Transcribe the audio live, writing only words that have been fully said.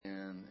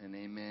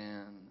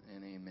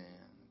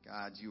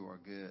God, you are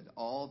good.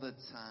 All the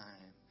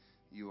time,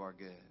 you are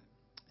good.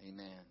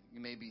 Amen. You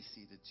may be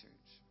seated, church.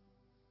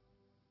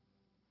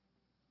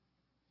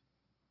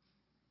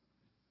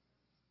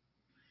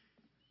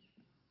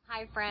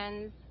 Hi,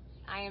 friends.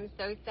 I am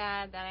so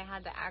sad that I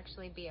had to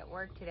actually be at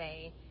work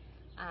today.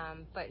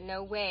 But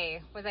no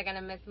way was I going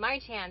to miss my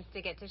chance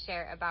to get to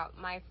share about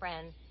my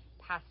friend,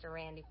 Pastor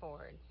Randy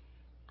Ford.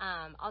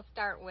 I'll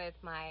start with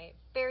my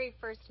very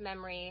first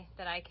memory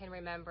that I can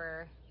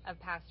remember of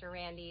Pastor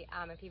Randy.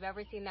 If you've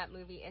ever seen that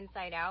movie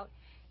Inside Out,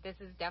 this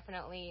is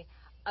definitely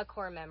a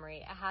core memory.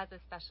 It has a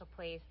special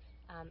place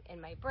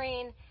in my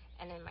brain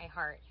and in my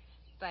heart.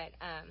 But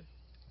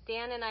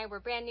Dan and I were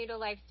brand new to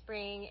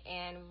Lifespring,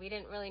 and we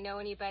didn't really know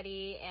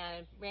anybody,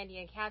 and Randy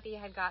and Kathy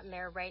had gotten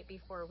there right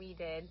before we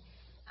did,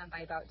 by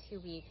about 2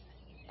 weeks.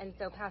 And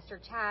so Pastor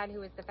Chad,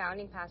 who is the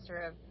founding pastor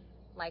of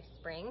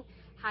Lifespring,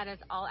 had us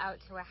all out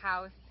to a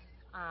house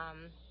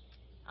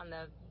on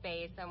the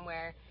bay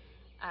somewhere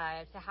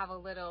to have a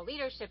little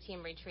leadership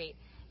team retreat.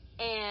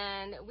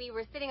 And we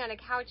were sitting on a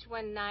couch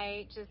one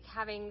night just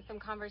having some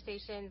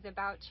conversations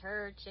about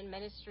church and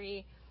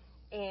ministry,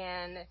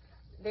 and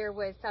there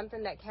was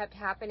something that kept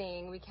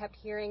happening. We kept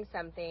hearing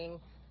something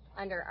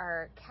under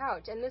our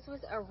couch. And this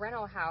was a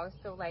rental house,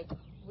 so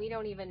we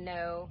don't even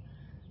know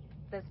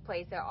this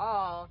place at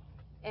all.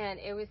 And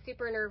it was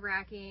super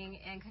nerve-wracking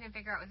and couldn't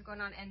figure out what was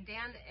going on. And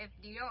Dan, if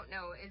you don't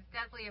know, is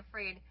deathly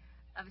afraid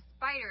of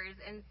spiders.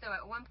 And so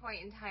at one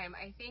point in time,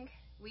 I think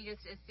we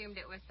just assumed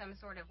it was some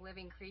sort of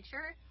living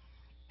creature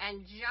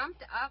and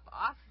jumped up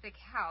off the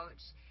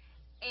couch.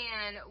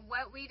 And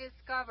what we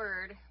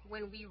discovered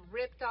when we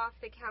ripped off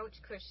the couch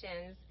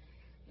cushions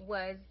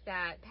was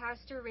that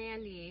Pastor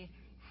Randy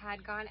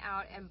had gone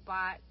out and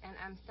bought, and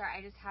I'm sorry,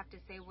 I just have to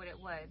say what it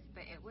was,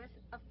 but it was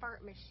a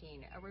fart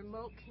machine, a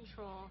remote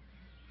control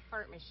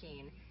fart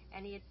machine.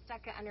 And he had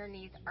stuck it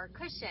underneath our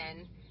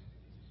cushion.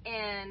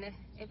 And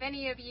if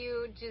any of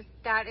you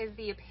that is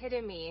the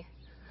epitome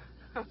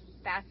of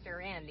Pastor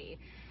Randy.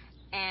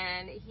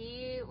 And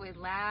he would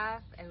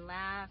laugh and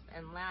laugh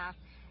and laugh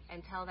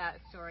and tell that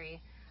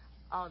story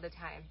all the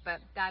time. But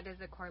that is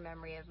a core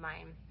memory of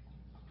mine.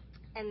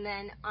 And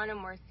then on a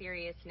more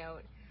serious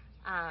note,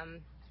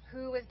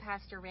 who was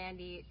Pastor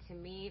Randy to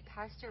me?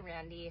 Pastor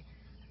Randy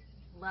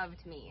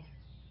loved me.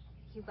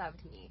 He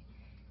loved me.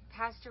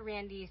 Pastor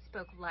Randy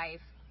spoke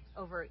life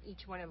over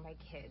each one of my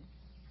kids.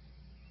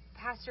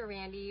 Pastor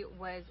Randy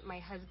was my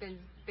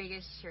husband's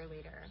biggest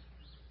cheerleader,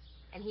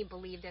 and he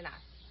believed in us.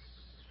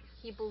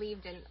 He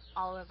believed in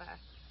all of us.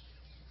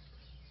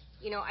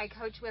 You know, I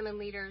coach women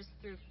leaders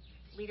through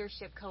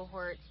leadership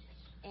cohorts,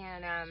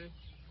 and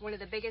one of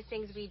the biggest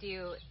things we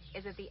do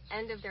is at the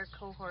end of their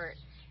cohort,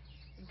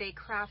 they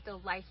craft a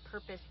life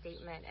purpose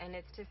statement, and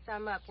it's to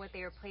sum up what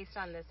they were placed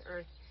on this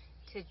earth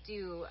to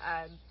do,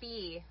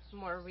 be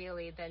more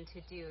really than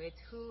to do. It's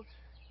who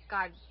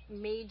God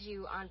made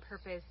you on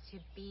purpose to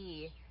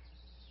be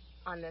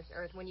on this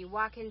earth. When you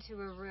walk into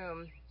a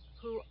room,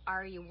 who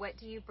are you? What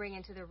do you bring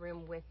into the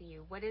room with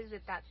you? What is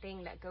it, that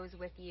thing that goes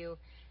with you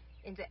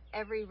into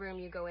every room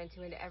you go into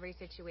every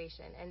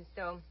situation? And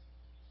so,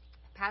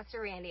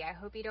 Pastor Randy, I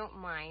hope you don't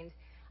mind.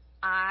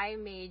 I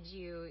made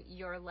you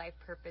your life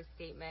purpose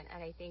statement,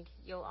 and I think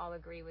you'll all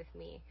agree with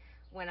me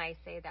when I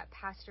say that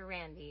Pastor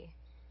Randy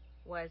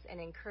was an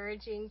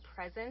encouraging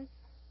presence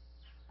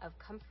of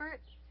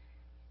comfort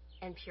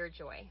and pure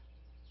joy.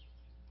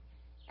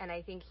 And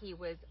I think he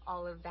was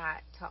all of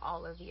that to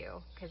all of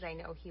you, because I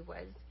know he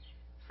was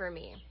for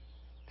me.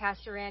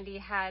 Pastor Randy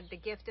had the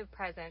gift of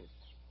presence.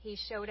 He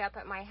showed up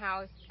at my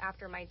house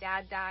after my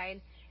dad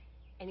died,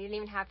 and he didn't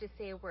even have to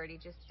say a word. He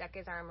just stuck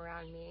his arm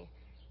around me,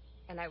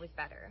 and I was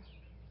better.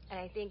 And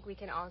I think we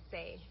can all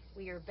say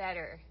we are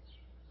better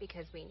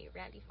because we knew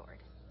Randy Ford.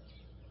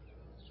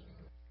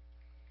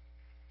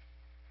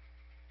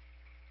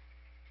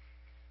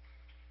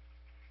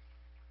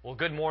 Well,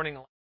 good morning.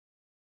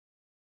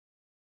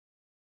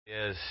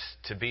 Is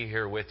to be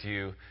here with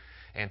you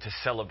and to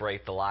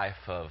celebrate the life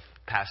of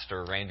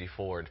Pastor Randy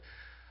Ford.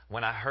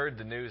 When I heard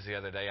the news the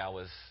other day, I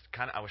was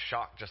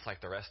shocked, just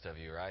like the rest of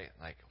you, right?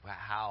 Like,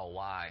 how,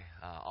 why,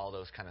 all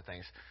those kind of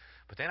things.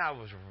 But then I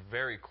was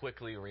very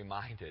quickly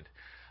reminded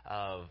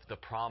of the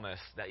promise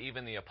that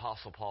even the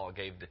Apostle Paul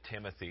gave to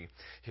Timothy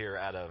here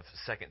out of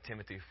 2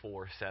 Timothy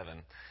 4:7.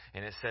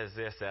 And it says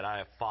this, that I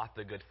have fought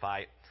the good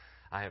fight,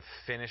 I have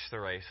finished the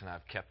race, and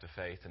I've kept the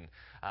faith. And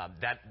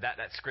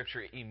that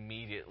scripture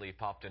immediately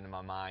popped into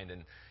my mind.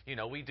 And, you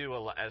know, we do,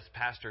 as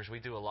pastors,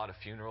 we do a lot of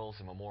funerals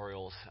and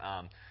memorials.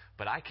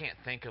 But I can't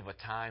think of a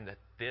time that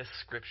this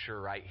scripture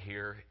right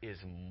here is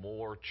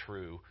more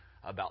true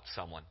about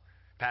someone.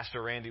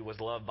 Pastor Randy was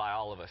loved by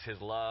all of us.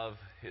 His love,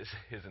 his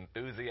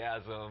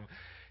enthusiasm,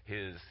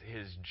 his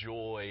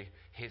joy,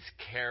 his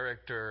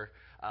character,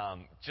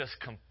 just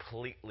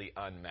completely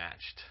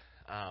unmatched.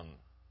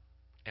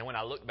 And when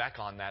I look back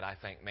on that, I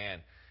think, man,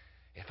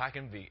 if I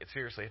can be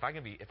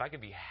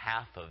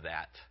half of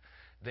that,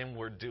 then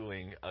we're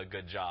doing a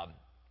good job.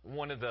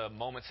 One of the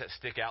moments that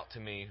stick out to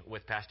me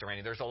with Pastor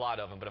Randy, there's a lot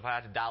of them, but if I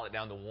had to dial it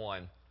down to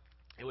one,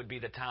 it would be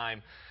the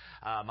time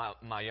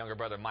My younger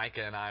brother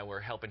Micah and I were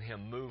helping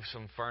him move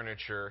some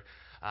furniture,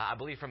 I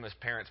believe from his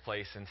parents'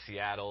 place in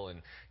Seattle,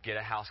 and get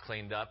a house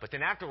cleaned up. But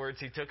then afterwards,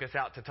 he took us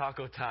out to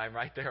Taco Time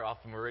right there off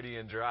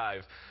Meridian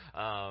Drive.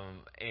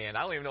 And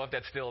I don't even know if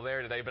that's still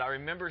there today, but I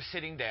remember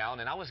sitting down,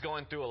 and I was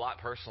going through a lot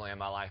personally in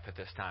my life at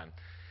this time.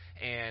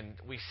 And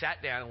we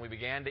sat down and we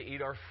began to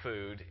eat our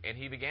food, and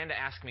he began to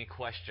ask me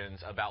questions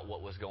about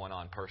what was going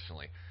on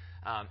personally.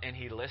 And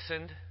he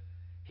listened,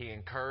 he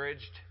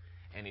encouraged,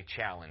 and he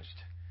challenged.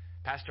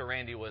 Pastor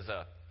Randy was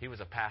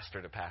a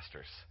pastor to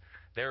pastors.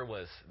 There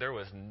was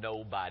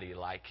nobody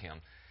like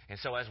him. And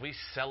so as we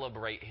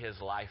celebrate his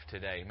life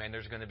today, man,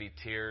 there's going to be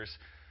tears.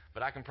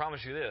 But I can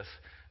promise you this,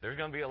 there's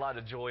going to be a lot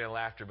of joy and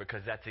laughter,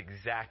 because that's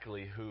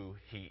exactly who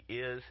he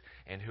is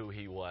and who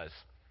he was.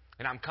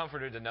 And I'm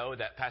comforted to know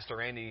that Pastor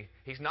Randy,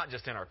 he's not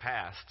just in our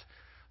past,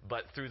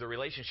 but through the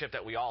relationship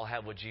that we all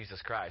have with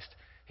Jesus Christ,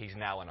 he's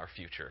now in our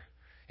future.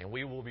 And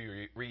we will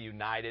be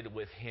reunited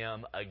with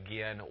him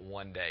again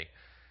one day.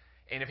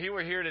 And if he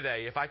were here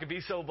today, if I could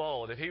be so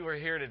bold, if he were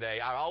here today,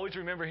 I always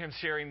remember him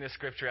sharing this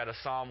scripture out of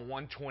Psalm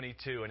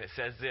 122, and it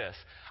says this: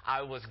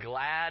 I was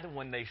glad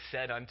when they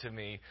said unto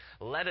me,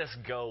 let us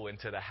go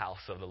into the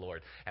house of the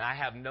Lord. And I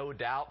have no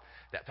doubt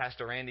that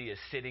Pastor Randy is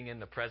sitting in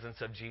the presence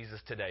of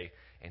Jesus today,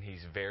 and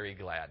he's very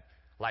glad.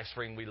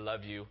 Lifespring, we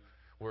love you.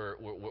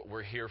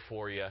 We're here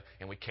for you,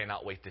 and we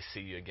cannot wait to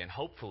see you again,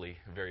 hopefully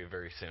very,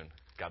 very soon.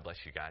 God bless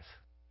you guys.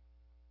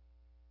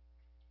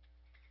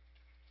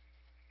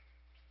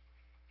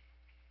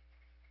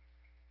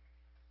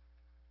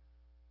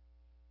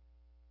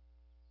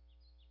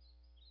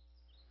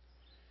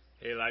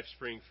 Hey,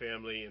 Lifespring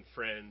family and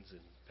friends, and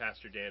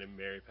Pastor Dan and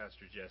Mary,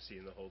 Pastor Jesse,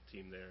 and the whole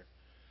team there.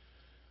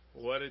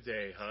 What a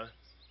day, huh?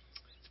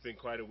 It's been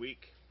quite a week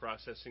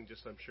processing,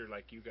 just I'm sure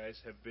like you guys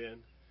have been.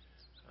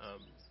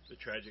 The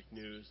tragic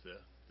news,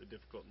 the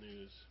difficult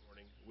news.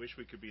 Morning. Wish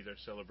we could be there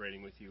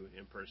celebrating with you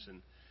in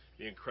person.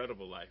 The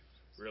incredible life,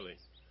 really,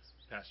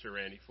 Pastor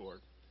Randy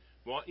Ford.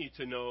 I want you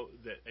to know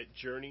that at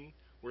Journey,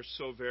 we're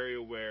so very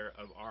aware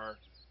of our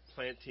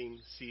planting,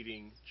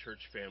 seeding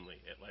church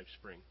family at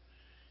Lifespring.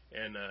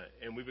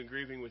 And we've been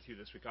grieving with you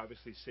this week.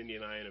 Obviously, Cindy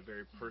and I, in a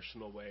very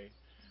personal way,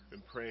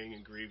 been praying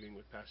and grieving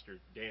with Pastor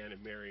Dan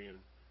and Mary and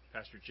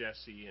Pastor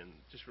Jesse and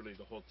just really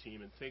the whole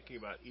team, and thinking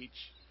about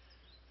each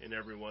and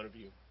every one of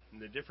you and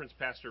the difference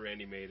Pastor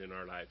Randy made in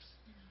our lives.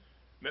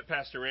 Met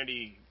Pastor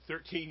Randy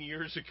 13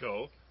 years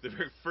ago. The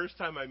very first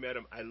time I met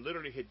him, I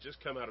literally had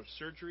just come out of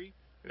surgery.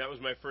 And that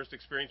was my first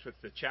experience with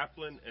the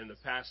chaplain and the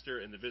pastor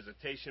and the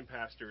visitation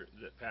pastor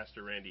that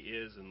Pastor Randy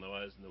is and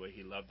was, and the way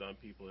he loved on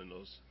people in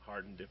those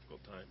hard and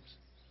difficult times.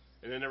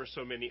 And then there were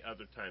so many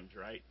other times,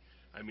 right?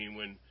 I mean,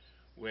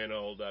 when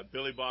old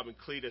Billy Bob and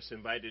Cletus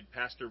invited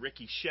Pastor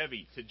Ricky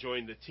Chevy to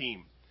join the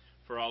team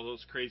for all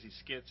those crazy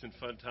skits and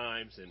fun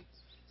times, and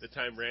the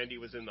time Randy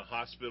was in the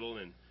hospital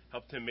and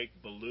helped him make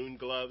balloon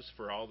gloves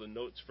for all the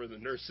notes for the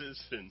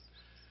nurses. And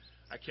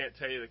I can't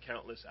tell you the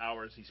countless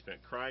hours he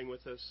spent crying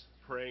with us,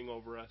 praying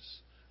over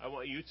us. I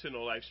want you to know,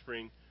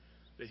 Lifespring,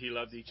 that he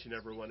loved each and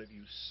every one of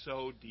you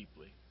so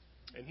deeply.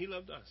 And he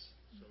loved us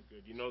so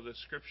good. You know, the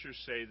scriptures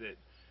say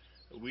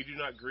that we do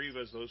not grieve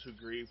as those who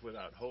grieve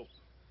without hope.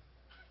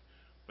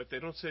 But they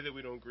don't say that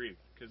we don't grieve,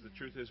 because the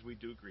truth is we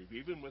do grieve.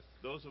 Even with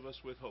those of us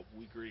with hope,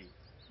 we grieve.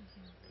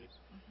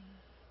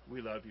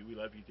 We love you. We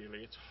love you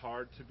dearly. It's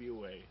hard to be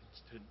away.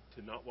 It's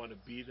to not want to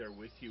be there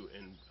with you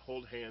and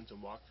hold hands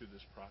and walk through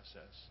this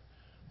process.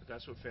 But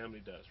that's what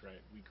family does,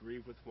 right? We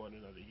grieve with one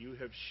another. You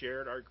have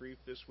shared our grief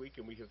this week,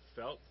 and we have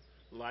felt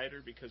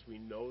lighter because we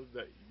know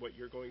that what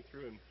you're going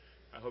through, and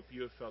I hope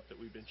you have felt that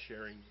we've been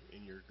sharing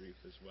in your grief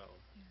as well.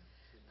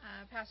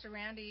 Pastor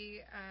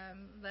Randy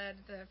led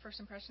the First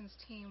Impressions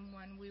team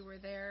when we were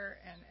there,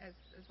 and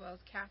as well as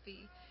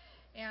Kathy.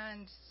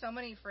 And so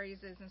many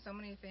phrases and so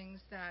many things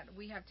that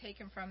we have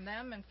taken from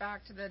them. In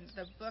fact,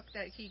 the book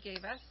that he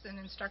gave us and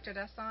instructed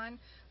us on,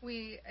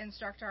 we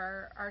instruct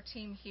our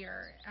team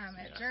here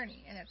at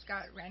Journey. And it's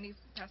got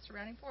Pastor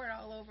Randy Ford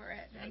all over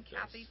it, and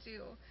Kathy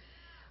too.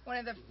 One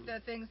of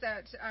the things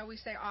that we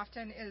say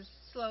often is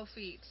slow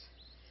feet.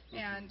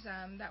 And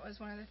that was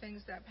one of the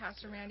things that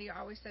Pastor Randy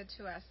always said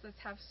to us. Let's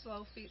have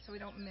slow feet so we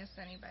don't miss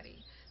anybody.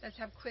 Let's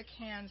have quick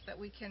hands that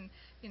we can,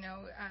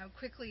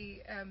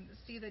 quickly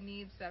see the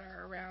needs that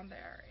are around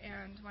there.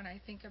 And when I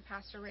think of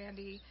Pastor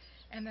Randy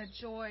and the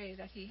joy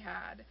that he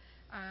had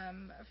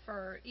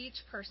for each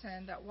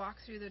person that walked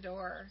through the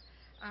door,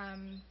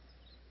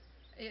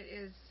 it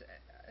is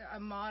a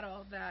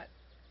model that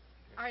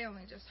I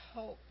only just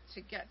hope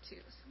to get to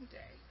someday.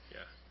 Yeah.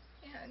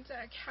 And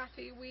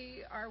Kathy,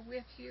 we are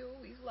with you.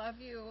 We love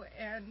you.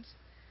 And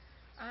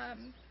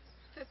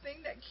the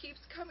thing that keeps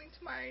coming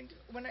to mind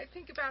when I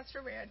think of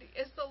Pastor Randy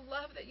is the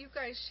love that you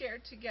guys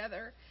shared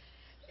together,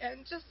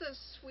 and just the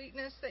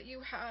sweetness that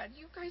you had.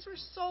 You guys were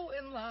so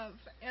in love,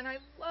 and I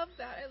love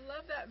that. I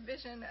love that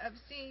vision of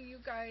seeing you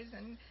guys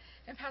and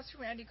Pastor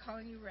Randy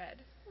calling you Red.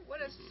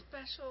 What a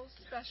special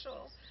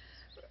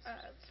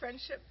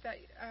friendship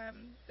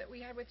that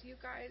we had with you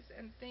guys,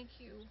 and thank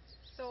you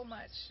so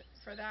much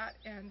for that.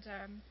 And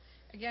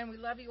again, we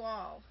love you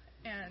all,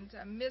 and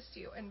missed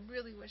you and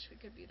really wish we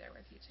could be there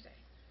with you today.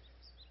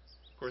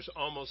 Of course,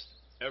 almost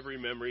every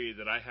memory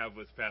that I have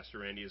with Pastor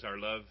Randy is our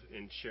love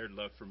and shared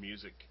love for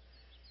music.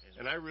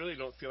 And I really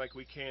don't feel like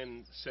we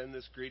can send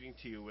this greeting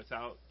to you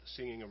without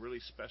singing a really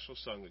special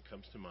song that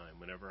comes to mind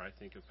whenever I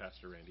think of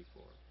Pastor Randy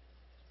Ford.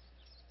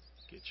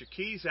 Get your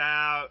keys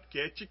out.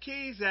 Get your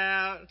keys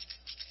out.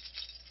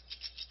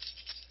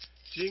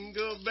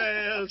 Jingle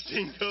bells,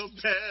 jingle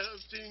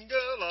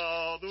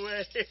all the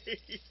way.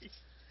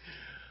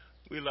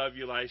 We love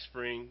you,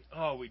 Lifespring.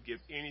 Oh, we'd give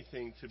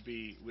anything to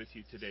be with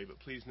you today, but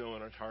please know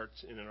in our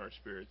hearts and in our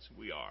spirits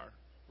we are.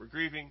 We're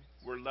grieving,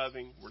 we're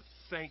loving, we're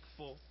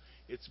thankful.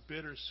 It's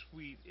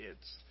bittersweet,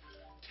 it's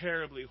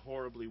terribly,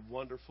 horribly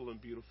wonderful and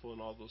beautiful,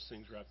 and all those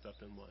things wrapped up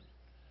in one.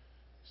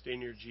 Stay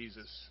near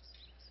Jesus.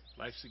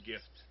 Life's a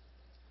gift.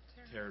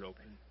 Tear it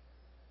open.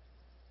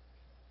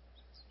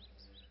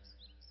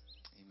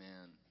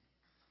 Amen.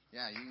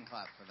 Yeah, you can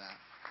clap for that.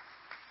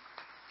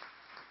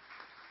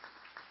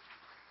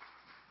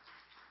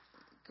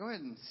 Go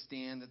ahead and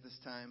stand at this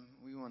time.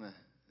 We want to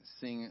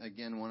sing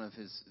again one of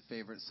his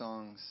favorite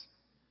songs.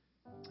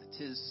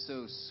 'Tis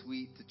so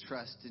sweet to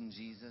trust in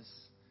Jesus.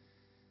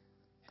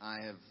 I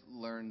have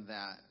learned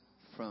that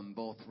from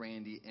both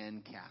Randy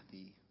and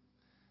Kathy.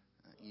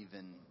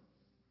 Even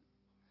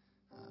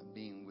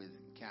being with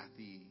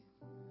Kathy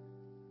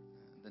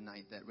the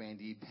night that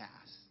Randy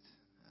passed.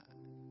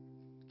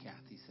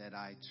 Kathy said,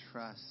 I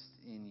trust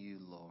in you,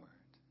 Lord.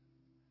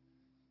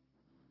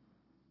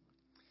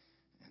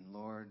 And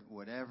Lord,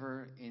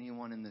 whatever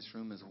anyone in this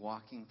room is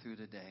walking through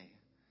today,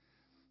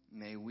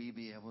 may we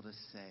be able to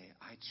say,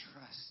 I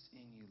trust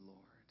in you, Lord.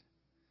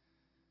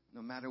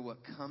 No matter what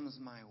comes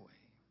my way,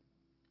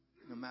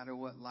 no matter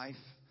what life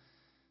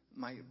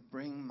might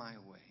bring my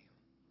way,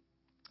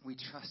 we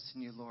trust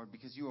in you, Lord,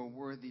 because you are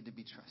worthy to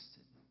be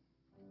trusted.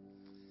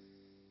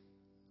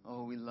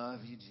 Oh, we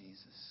love you,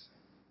 Jesus.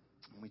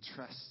 And we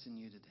trust in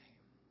you today.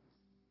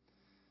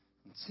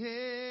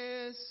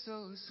 'Tis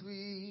so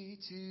sweet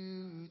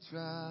to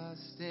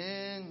trust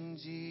in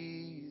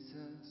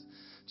Jesus,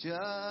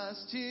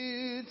 just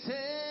to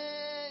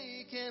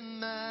take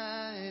him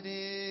at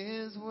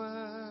his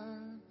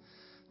word,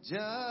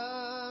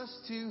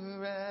 just to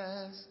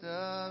rest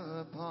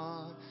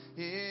upon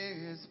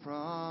his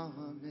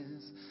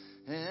promise,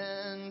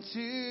 and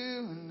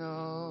to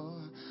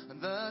know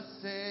thus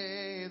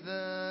say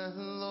the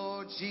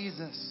Lord.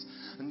 Jesus,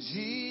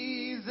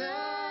 Jesus,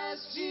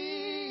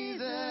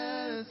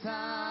 Jesus,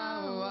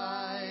 how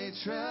I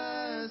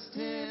trust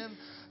him,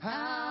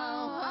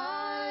 how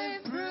I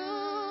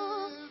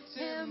proved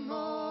him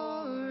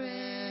more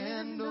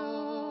and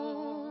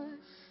more.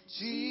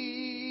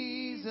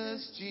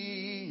 Jesus,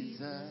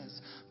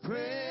 Jesus,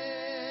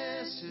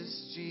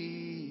 precious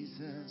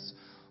Jesus,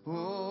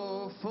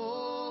 oh,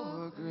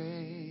 for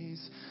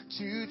grace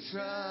to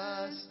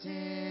trust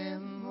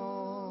him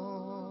more.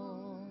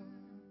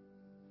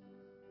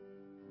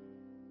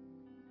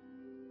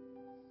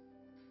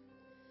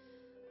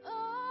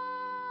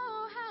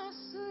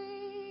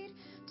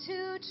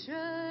 To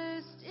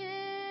trust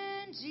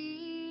in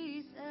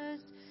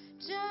Jesus,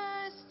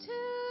 just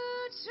to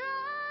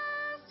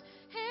trust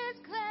his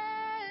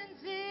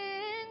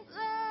cleansing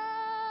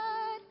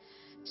blood,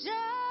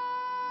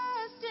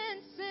 just in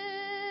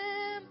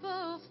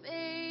simple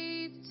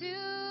faith to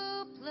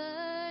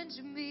plunge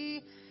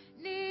me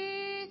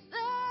 'neath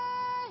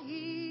the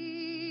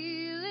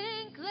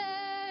healing,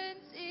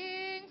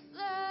 cleansing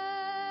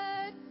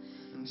flood.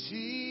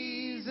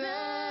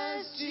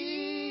 Jesus,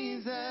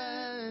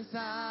 Jesus,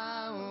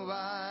 how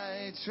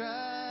I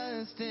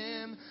trust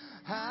him,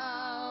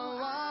 how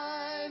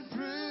I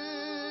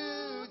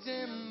proved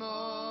him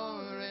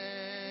more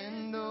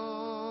and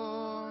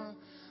more.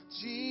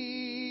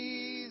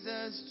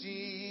 Jesus,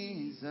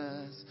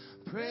 Jesus,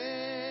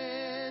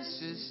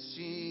 precious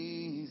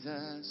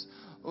Jesus,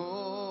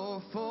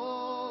 oh,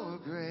 for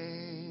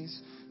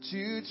grace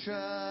to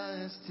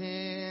trust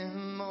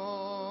him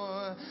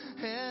more.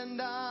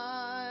 And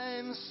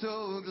I'm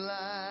so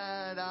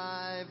glad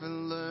I've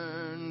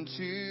learned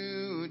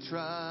to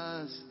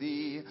trust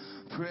thee,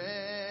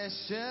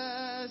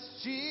 precious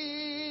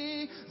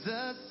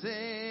Jesus,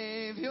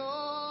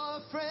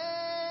 Savior,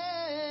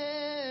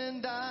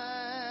 friend.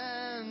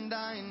 And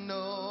I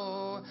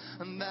know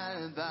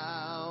that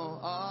thou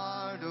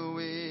art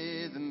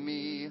with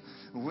me,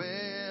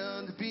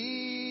 wilt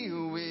be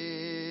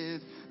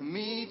with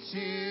me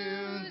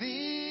to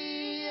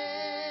the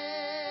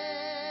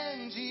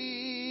end.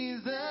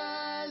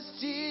 Jesus,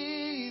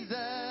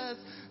 Jesus,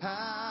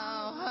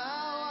 how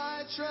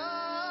I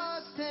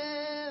trust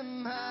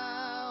him,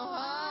 how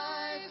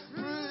I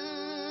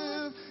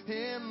prove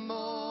him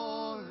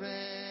more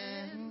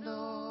and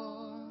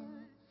more.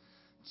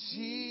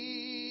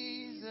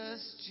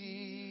 Jesus,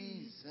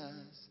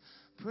 Jesus,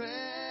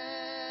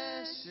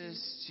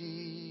 precious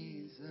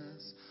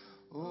Jesus,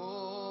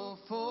 oh,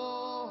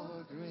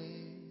 for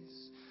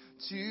grace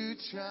to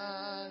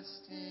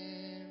trust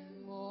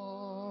him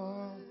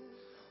more.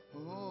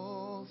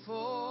 Oh,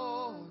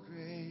 for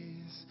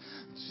grace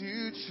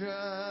to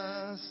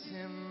trust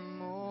him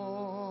more.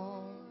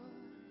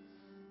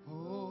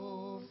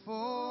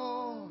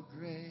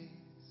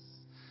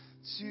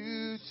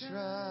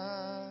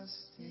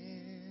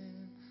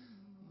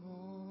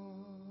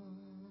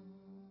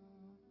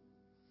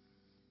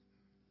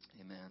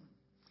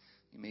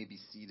 You may be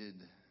seated.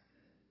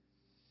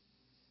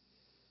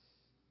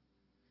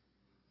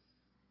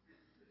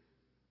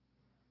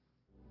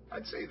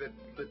 I'd say that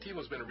the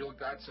TiVo's been a real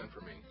godsend for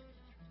me.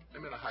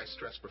 I'm in a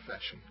high-stress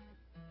profession.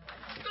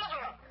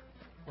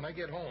 When I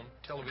get home,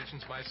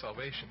 television's my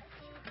salvation.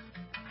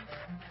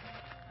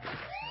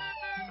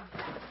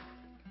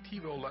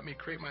 TiVo let me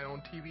create my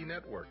own TV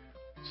network,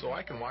 so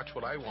I can watch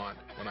what I want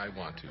when I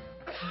want to.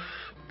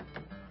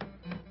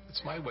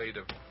 It's my way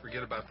to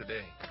forget about the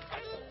day.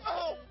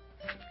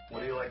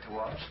 What do you like to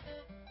watch?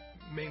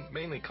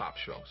 Mainly cop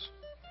shows.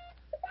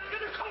 Get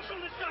the cops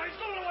on this guy. He's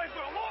going away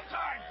for a long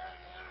time.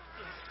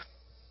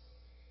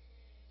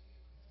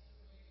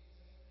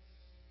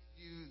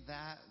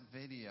 That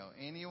video.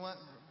 Anyone?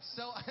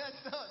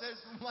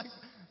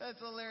 That's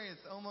hilarious.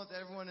 Almost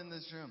everyone in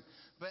this room.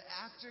 But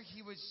after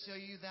he would show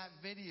you that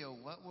video,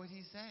 what would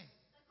he say? Let's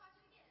watch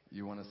it again.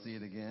 You want to see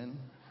it again?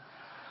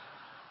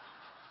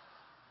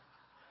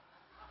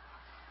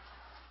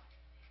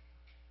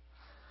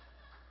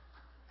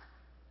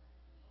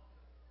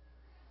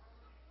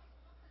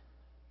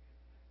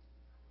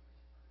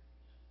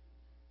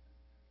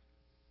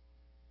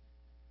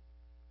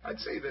 I'd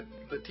say that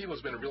the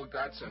TiVo's been a real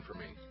godsend for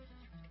me.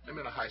 I'm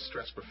in a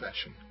high-stress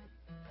profession.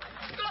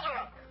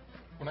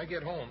 When I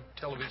get home,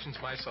 television's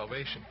my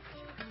salvation.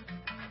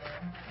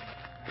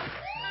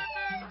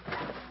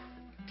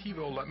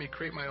 TiVo let me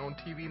create my own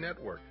TV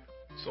network,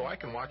 so I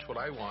can watch what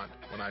I want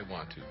when I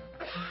want to.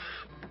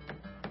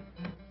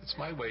 It's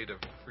my way to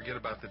forget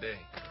about the day.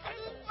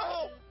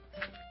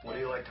 What do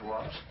you like to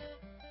watch?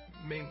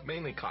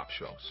 Mainly cop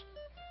shows.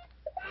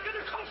 Get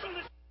the cops on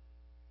this.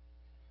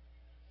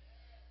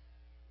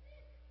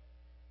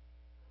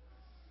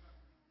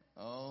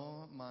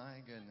 Oh my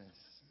goodness.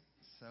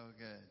 So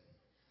good.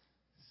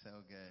 So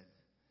good.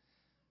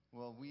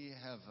 Well, we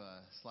have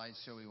a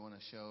slideshow we want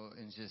to show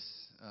in just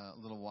a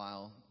little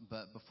while.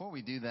 But before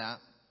we do that,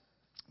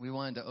 we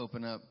wanted to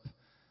open up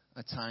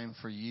a time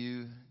for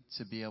you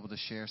to be able to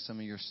share some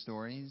of your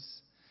stories.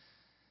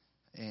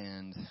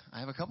 And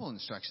I have a couple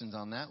instructions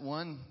on that.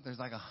 One, there's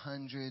like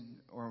 100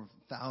 or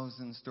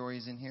 1,000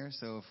 stories in here.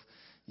 So if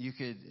you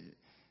could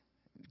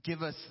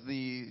give us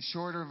the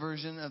shorter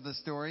version of the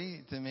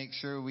story to make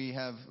sure we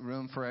have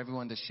room for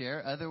everyone to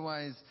share.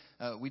 Otherwise,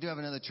 we do have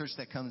another church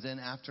that comes in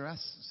after us,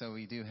 so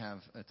we do have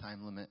a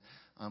time limit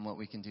on what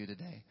we can do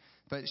today.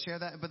 But share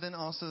that. But then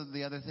also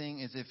the other thing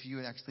is if you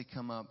would actually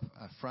come up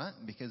front,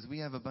 because we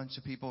have a bunch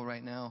of people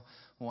right now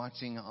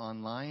watching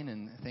online,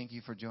 and thank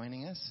you for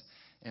joining us.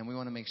 And we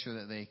want to make sure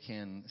that they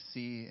can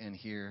see and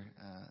hear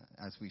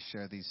as we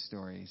share these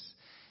stories.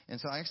 And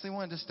so I actually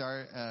wanted to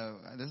start,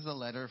 this is a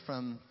letter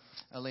from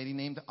a lady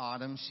named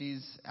Autumn.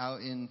 She's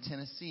out in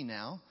Tennessee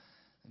now,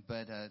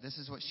 but this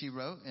is what she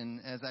wrote.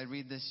 And as I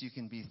read this, you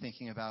can be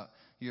thinking about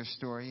your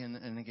story.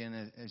 And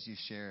again, as you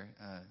share,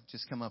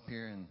 just come up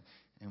here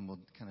and we'll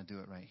kind of do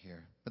it right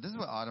here. But this is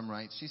what Autumn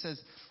writes. She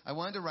says, I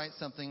wanted to write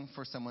something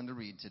for someone to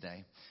read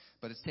today,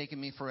 but it's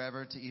taken me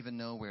forever to even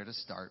know where to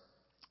start.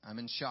 I'm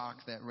in shock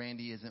that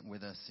Randy isn't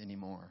with us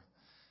anymore.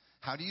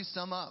 How do you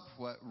sum up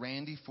what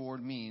Randy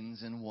Ford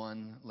means in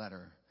one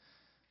letter?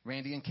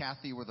 Randy and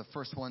Kathy were the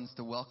first ones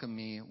to welcome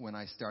me when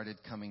I started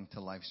coming to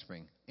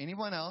Lifespring.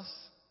 Anyone else?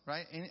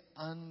 Right?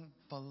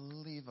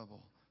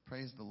 Unbelievable.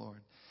 Praise the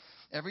Lord.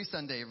 Every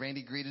Sunday,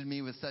 Randy greeted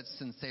me with such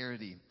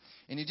sincerity.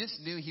 And you just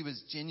knew he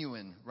was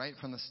genuine right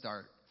from the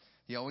start.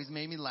 He always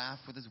made me laugh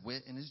with his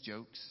wit and his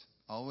jokes.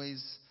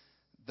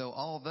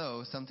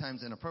 Although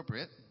sometimes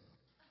inappropriate.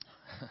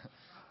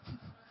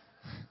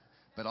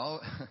 but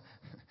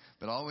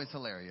always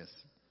hilarious.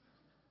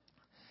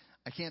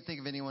 I can't think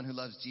of anyone who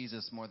loves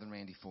Jesus more than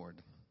Randy Ford.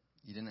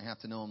 You didn't have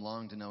to know him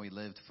long to know he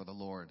lived for the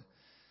Lord.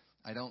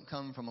 I don't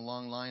come from a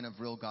long line of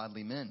real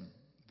godly men.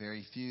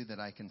 Very few that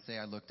I can say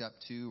I looked up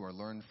to or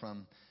learned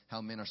from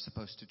how men are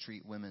supposed to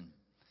treat women.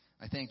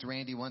 I thanked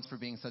Randy once for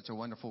being such a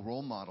wonderful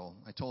role model.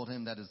 I told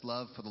him that his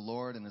love for the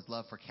Lord and his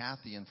love for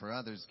Kathy and for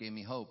others gave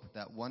me hope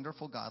that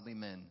wonderful godly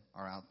men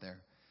are out there.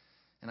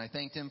 And I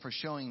thanked him for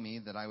showing me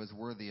that I was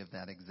worthy of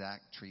that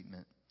exact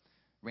treatment.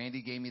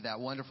 Randy gave me that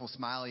wonderful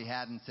smile he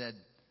had and said,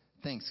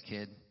 thanks,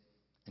 kid,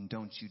 and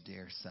don't you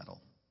dare settle.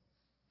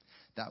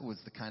 That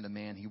was the kind of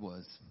man he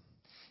was.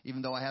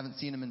 Even though I haven't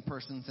seen him in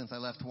person since I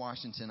left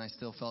Washington, I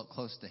still felt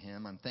close to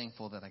him. I'm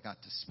thankful that I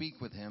got to speak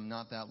with him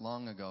not that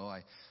long ago.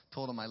 I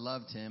told him I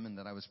loved him and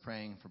that I was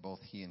praying for both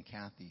he and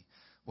Kathy.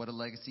 What a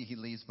legacy he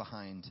leaves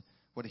behind.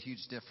 What a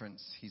huge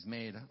difference he's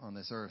made on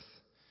this earth.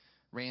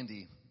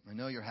 Randy, I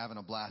know you're having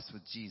a blast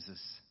with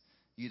Jesus.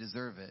 You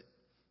deserve it.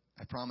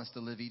 I promise to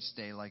live each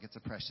day like it's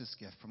a precious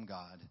gift from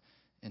God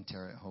and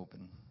tear it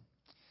open.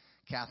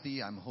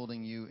 Kathy, I'm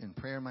holding you in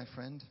prayer, my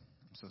friend.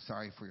 I'm so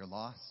sorry for your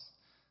loss.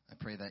 I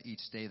pray that each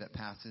day that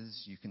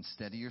passes, you can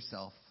steady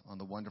yourself on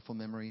the wonderful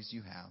memories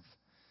you have.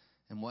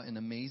 And what an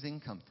amazing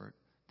comfort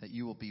that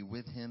you will be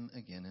with him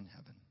again in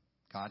heaven.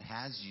 God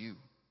has you.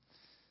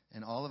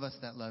 And all of us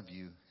that love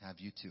you have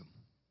you too.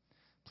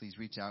 Please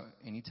reach out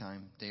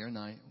anytime, day or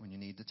night, when you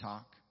need to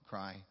talk,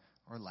 cry,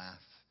 or laugh.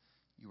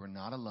 You are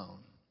not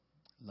alone.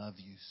 Love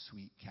you,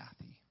 sweet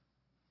Kathy.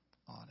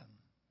 Autumn.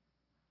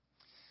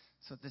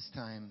 So at this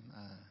time,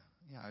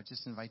 I would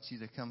just invite you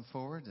to come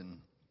forward and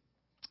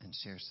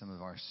share some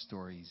of our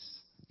stories.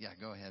 Yeah,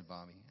 go ahead,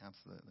 Bobby.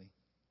 Absolutely.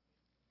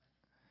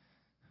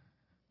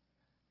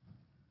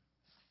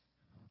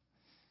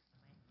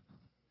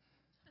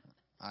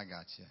 I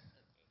got you.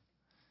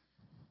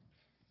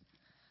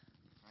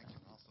 I can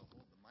also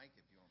hold the mic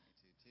if you want me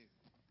to, too.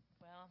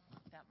 Well,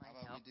 that might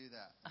How about help. we do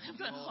that? I'm You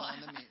gonna hold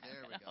on to me.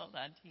 There we go. Hold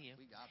on to you.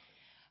 We got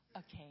this.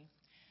 Okay.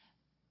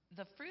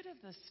 The fruit of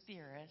the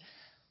Spirit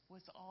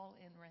was all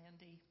in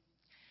Randy,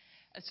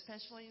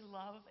 especially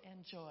love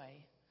and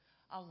joy,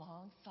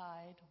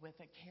 alongside with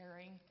a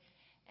caring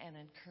and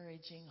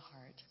encouraging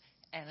heart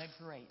and a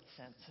great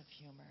sense of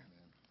humor.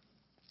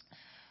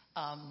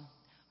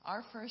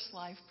 Our first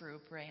life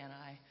group, Ray and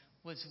I,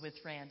 was with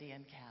Randy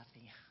and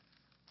Kathy.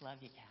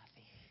 Love you,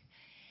 Kathy.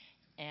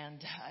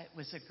 And it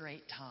was a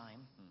great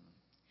time.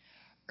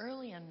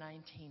 Early in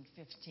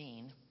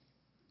 2015.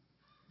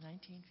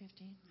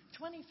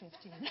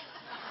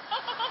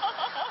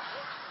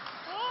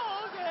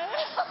 Oh, okay.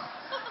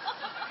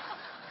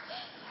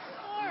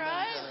 All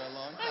right. We've known each other a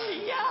long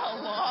time. Yeah, a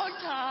long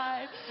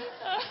time.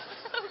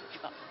 Oh,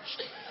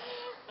 gosh.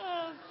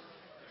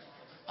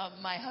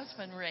 My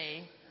husband,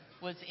 Ray,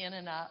 was in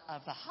and out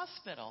of the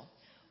hospital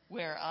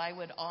where I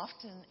would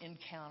often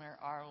encounter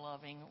our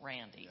loving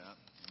Randy. Yeah,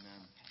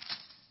 amen.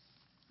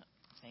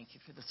 Thank you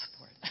for the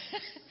support.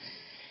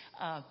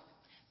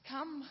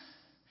 Come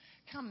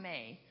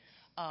May,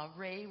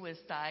 Ray was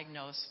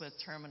diagnosed with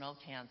terminal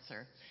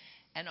cancer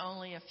and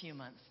only a few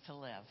months to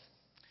live.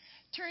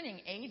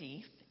 Turning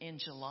 80 in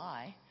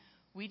July,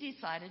 we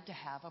decided to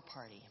have a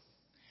party.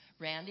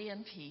 Randy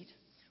and Pete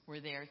were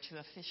there to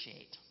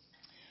officiate.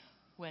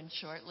 When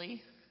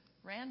shortly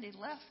Randy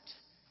left,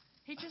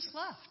 he just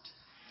left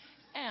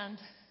and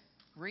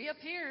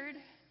reappeared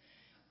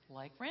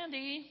like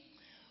Randy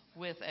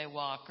with a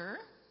walker,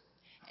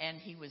 and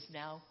he was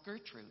now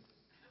Gertrude.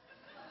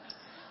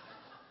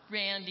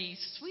 Randy's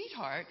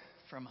sweetheart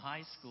from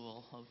high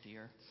school, oh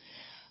dear,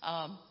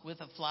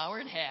 with a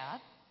flowered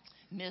hat,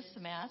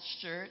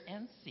 mismatched shirt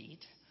and seat,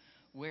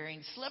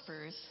 wearing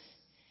slippers,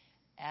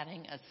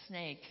 adding a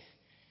snake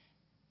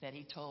that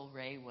he told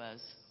Ray was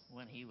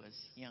when he was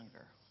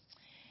younger,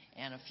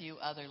 and a few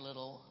other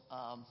little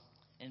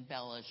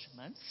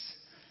embellishments.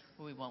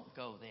 We won't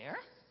go there.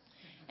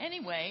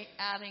 Anyway,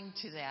 adding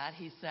to that,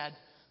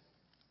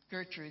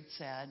 Gertrude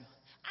said,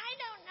 "I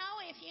don't know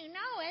if you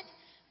know it,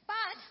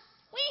 but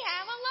we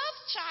have a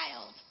love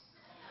child."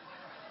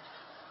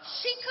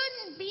 She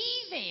couldn't be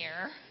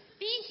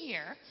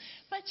here,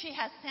 but she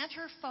has sent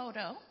her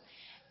photo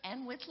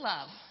and with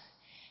love.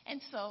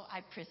 And so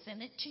I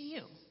present it to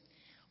you.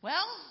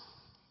 Well,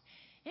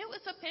 it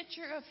was a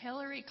picture of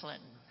Hillary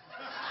Clinton.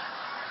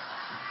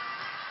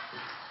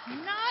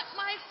 Not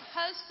my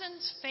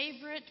husband's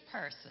favorite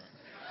person.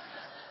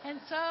 And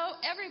so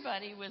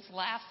everybody was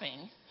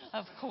laughing,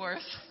 of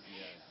course.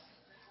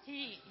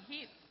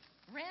 Yes.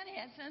 Randy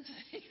had sense of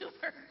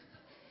humor.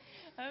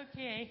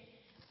 Okay.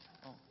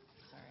 Oh,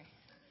 sorry.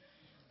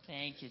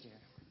 Thank you, dear.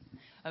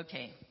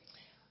 Okay.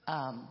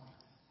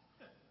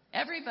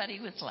 Everybody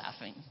was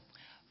laughing.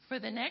 For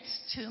the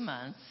next 2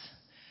 months,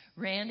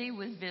 Randy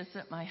would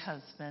visit my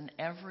husband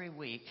every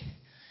week,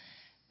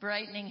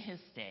 brightening his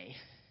day.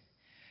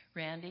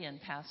 Randy and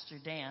Pastor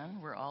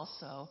Dan were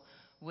also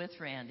with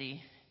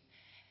Randy,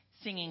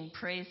 singing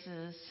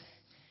praises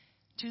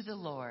to the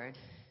Lord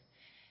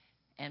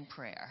and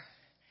prayer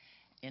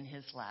in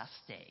his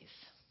last days.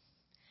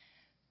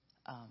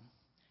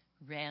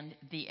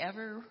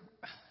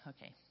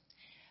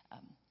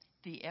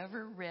 The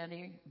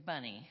ever-ready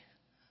bunny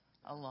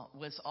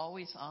was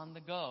always on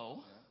the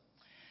go,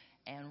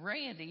 and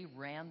Randy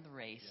ran the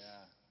race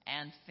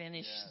and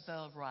finished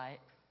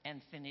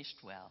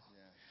finished well.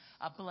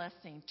 A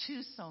blessing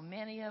to so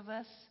many of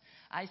us.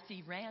 I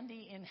see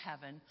Randy in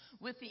heaven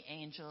with the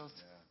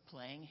angels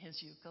playing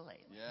his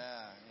ukulele.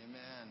 Yeah,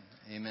 amen.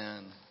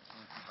 Amen.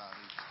 Thank you,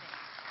 Bobby.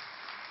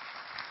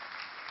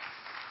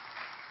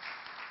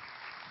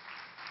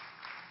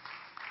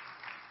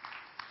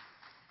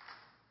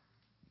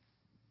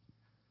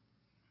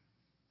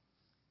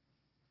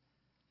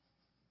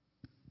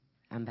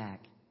 I'm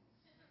back.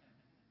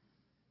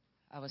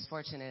 I was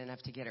fortunate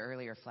enough to get an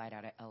earlier flight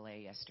out of LA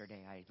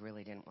yesterday. I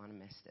really didn't want to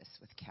miss this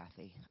with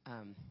Kathy.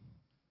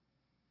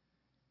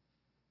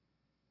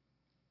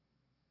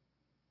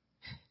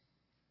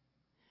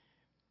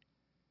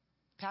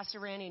 Pastor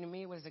Randy to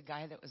me was a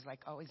guy that was like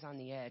always on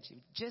the edge.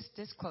 Just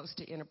this close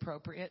to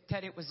inappropriate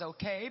that it was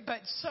okay,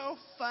 but so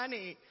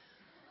funny.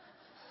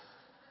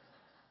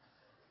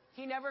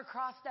 He never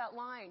crossed that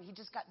line. He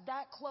just got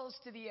that close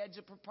to the edge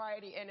of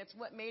propriety, and it's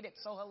what made it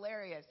so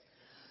hilarious.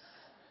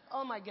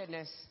 Oh, my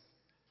goodness.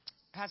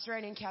 Pastor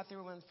Randy and Kathy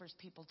were one of the first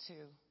people to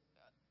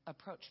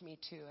approach me,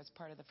 too, as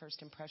part of the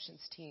First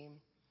Impressions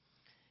team.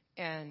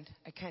 And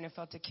I kind of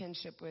felt a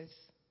kinship with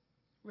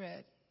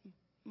Red,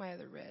 my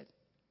other Red.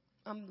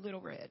 Little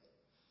Red.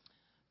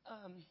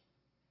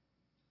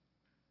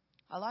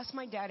 I lost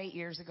my dad 8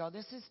 years ago.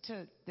 This is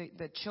to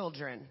the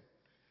children,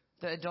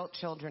 the adult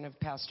children of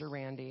Pastor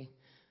Randy.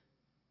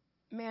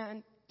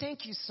 man,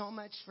 thank you so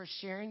much for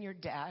sharing your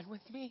dad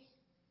with me.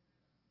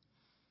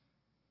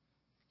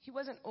 He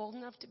wasn't old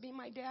enough to be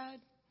my dad,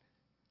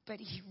 but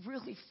he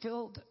really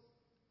filled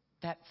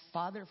that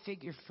father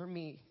figure for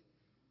me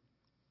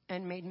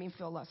and made me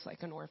feel less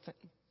like an orphan.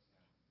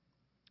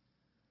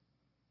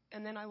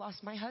 And then I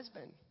lost my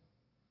husband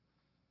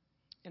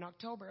in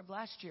October of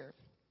last year.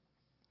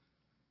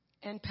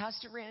 And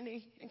Pastor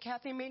Randy and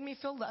Kathy made me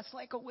feel less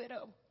like a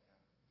widow.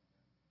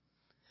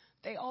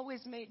 They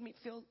always made me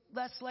feel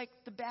less like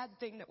the bad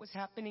thing that was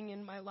happening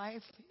in my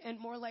life and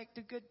more like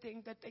the good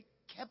thing that they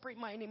kept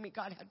reminding me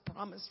God had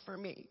promised for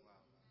me.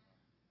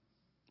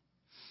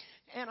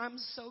 And I'm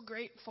so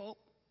grateful.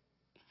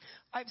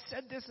 I've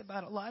said this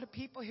about a lot of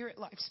people here at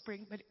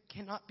Lifespring, but it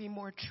cannot be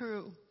more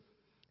true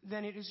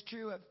than it is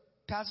true of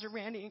Pastor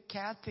Randy and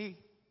Kathy.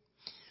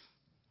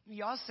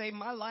 Y'all saved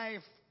my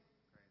life.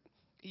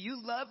 You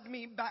loved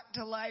me back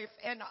to life,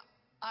 and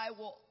I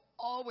will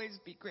always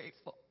be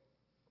grateful.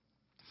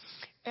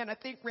 And I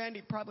think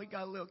Randy probably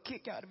got a little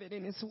kick out of it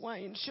in his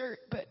Hawaiian shirt,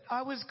 but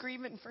I was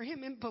grieving for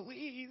him in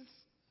Belize.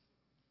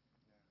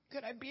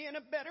 Could I be in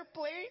a better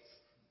place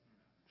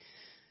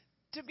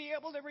to be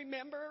able to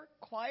remember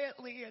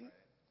quietly and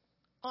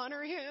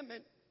honor him?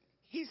 And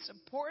he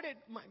supported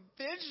my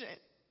vision.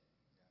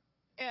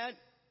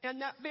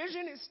 And that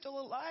vision is still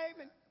alive.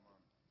 And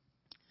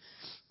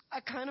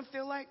I kind of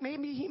feel like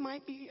maybe he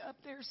might be up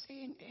there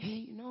saying,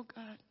 hey,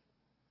 God,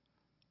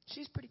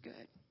 she's pretty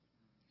good.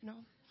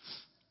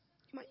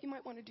 You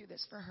might want to do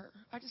this for her.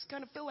 I just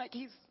kind of feel like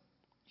he's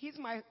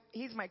my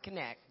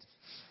connect.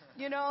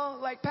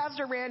 Like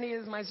Pastor Randy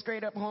is my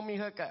straight up homie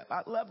hookup.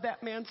 I love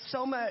that man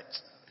so much.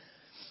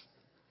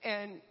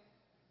 And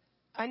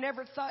I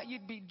never thought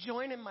you'd be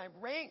joining my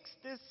ranks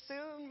this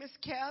soon, Miss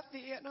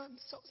Kathy, and I'm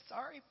so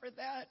sorry for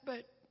that,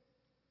 but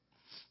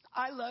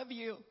I love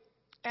you.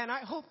 And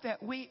I hope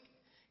that we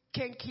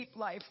can keep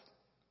life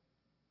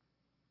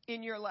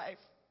in your life.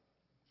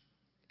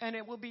 And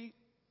it will be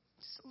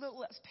just a little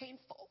less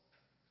painful.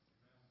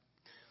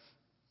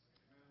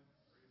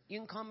 You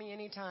can call me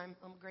anytime.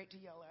 I'm great to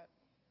yell at.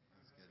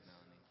 That's good,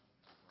 Melanie.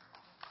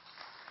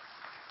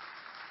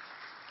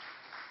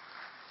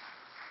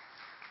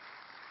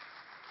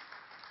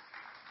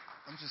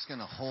 I'm just going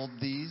to hold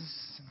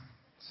these.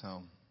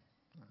 So,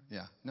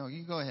 yeah. No,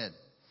 you go ahead.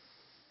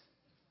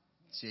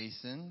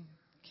 Jason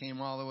came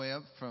all the way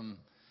up from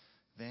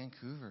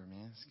Vancouver,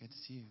 man. It's good to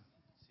see you.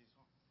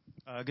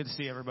 Good to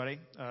see everybody.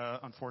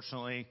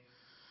 Unfortunately,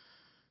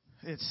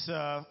 it's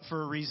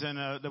for a reason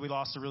that we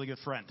lost a really good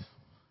friend.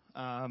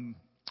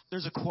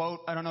 There's a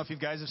quote. I don't know if you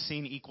guys have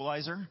seen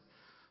Equalizer.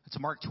 It's a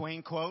Mark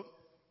Twain quote.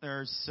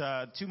 There's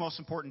two most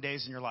important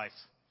days in your life: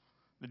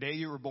 the day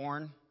you were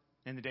born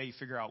and the day you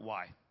figure out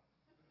why.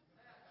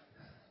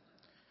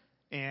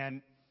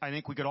 And I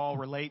think we could all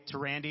relate to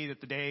Randy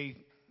that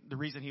the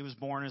reason he was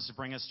born is to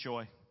bring us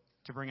joy,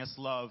 to bring us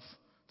love,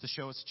 to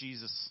show us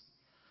Jesus,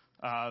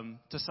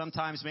 to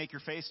sometimes make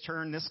your face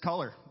turn this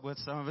color with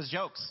some of his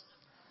jokes.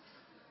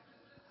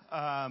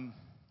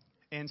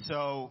 And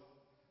so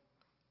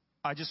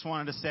I just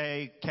wanted to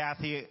say,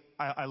 Kathy,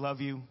 I love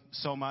you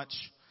so much.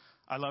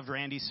 I loved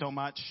Randy so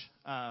much.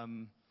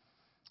 And,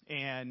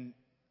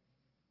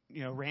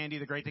 Randy,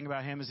 the great thing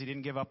about him is he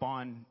didn't give up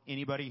on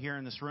anybody here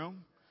in this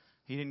room.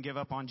 He didn't give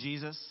up on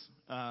Jesus.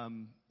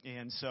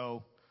 And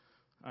so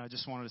I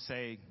just wanted to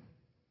say,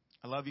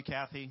 I love you,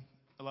 Kathy.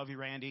 I love you,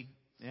 Randy.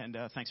 And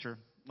thanks for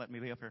letting me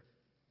be up here.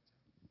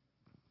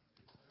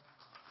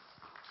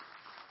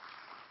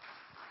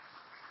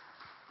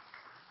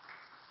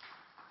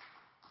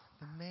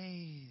 The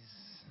maze.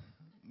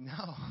 No.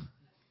 Oh,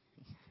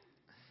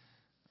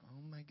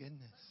 my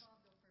goodness.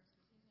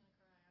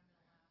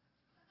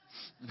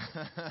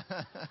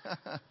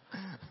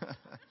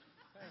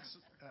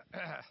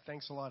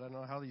 Thanks a lot. I don't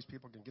know how these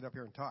people can get up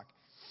here and talk.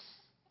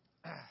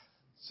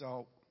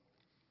 So,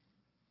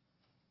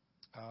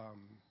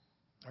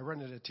 I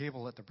rented a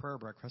table at the prayer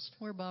breakfast.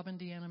 We're Bob and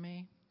Deanna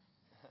May.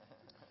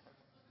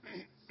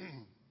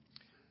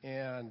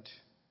 And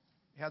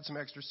had some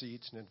extra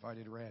seats and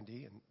invited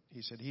Randy. And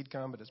he said he'd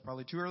come, but it's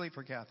probably too early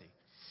for Kathy.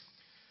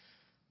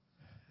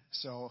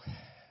 So,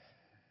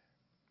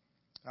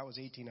 that was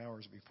 18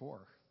 hours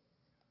before.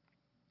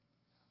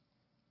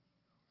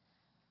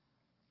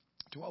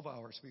 12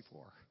 hours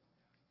before.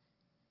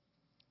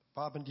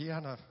 Bob and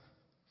Deanna,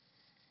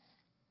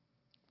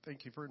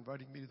 thank you for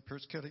inviting me to the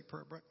Pierce County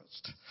prayer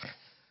breakfast.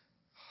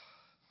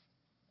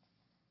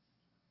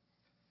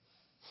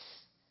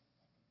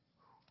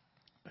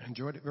 I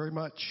enjoyed it very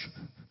much.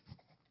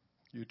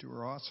 You two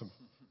are awesome.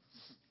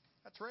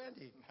 That's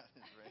Randy. That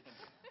is Randy.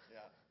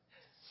 Yeah.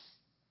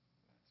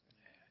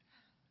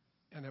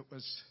 And it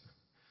was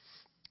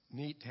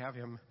neat to have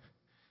him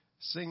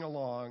sing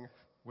along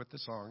with the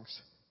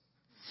songs,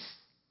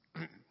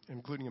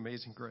 including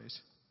Amazing Grace.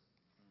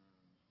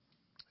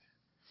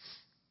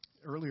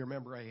 Earlier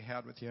member I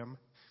had with him,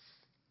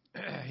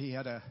 he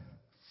had a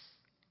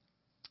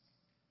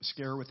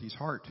scare with his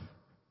heart.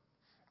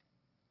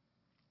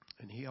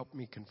 And he helped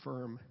me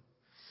confirm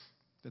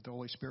that the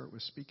Holy Spirit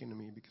was speaking to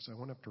me, because I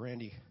went up to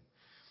Randy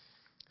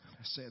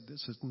I said,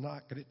 this is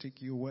not going to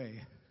take you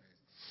away.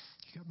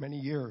 You got many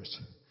years.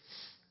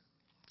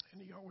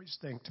 And he always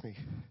thanked me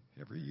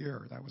every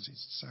year. That was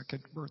his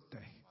second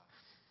birthday.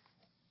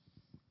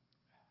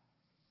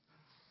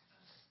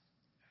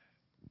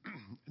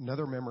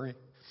 Another memory,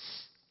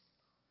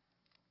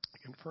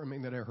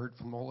 confirming that I heard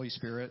from the Holy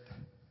Spirit.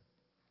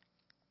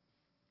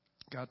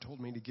 God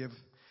told me to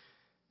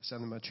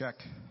send them a check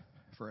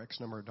for X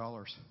number of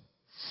dollars.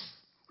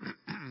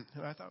 And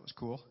I thought it was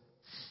cool.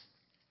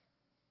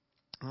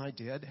 And I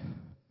did.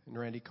 And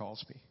Randy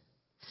calls me.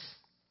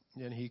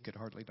 And he could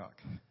hardly talk.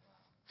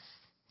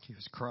 He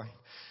was crying.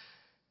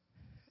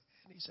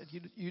 And he said,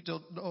 you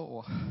don't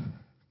know.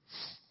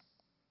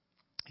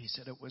 He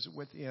said it was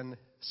within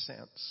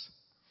cents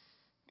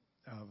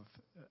of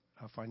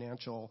a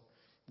financial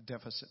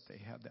deficit they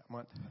had that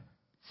month.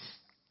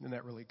 And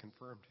that really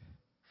confirmed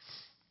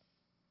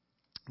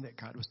that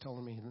God was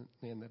telling me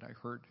and that I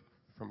heard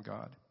from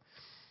God.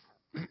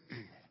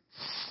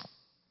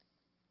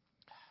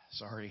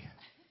 Sorry.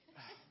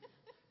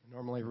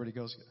 Normally everybody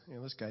goes,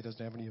 this guy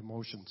doesn't have any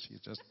emotions. He's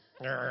just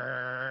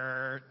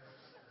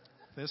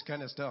this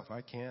kind of stuff.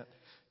 I can't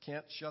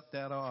shut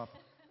that off.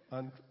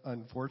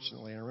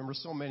 Unfortunately, I remember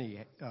so many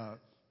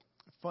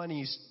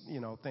funny,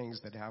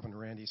 things that happened to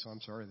Randy. So I'm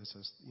sorry. This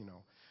is, You only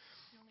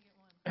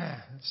get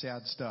one.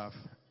 sad stuff.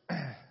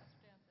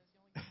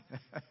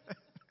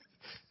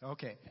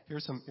 Okay,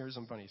 here's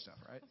some funny stuff,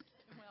 right?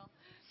 Well,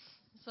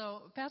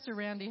 so Pastor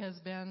Randy has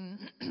been,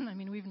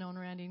 we've known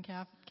Randy and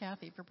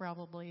Kathy for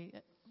probably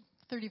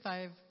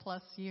 35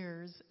 plus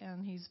years,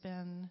 and he's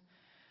been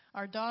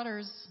our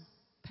daughter's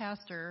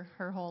pastor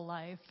her whole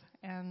life.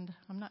 And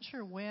I'm not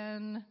sure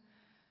when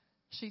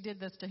she did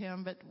this to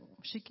him, but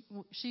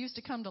she used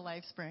to come to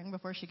Lifespring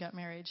before she got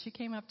married. She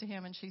came up to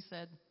him and she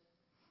said,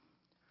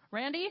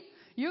 Randy,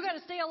 you got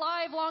to stay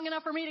alive long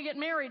enough for me to get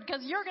married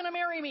because you're going to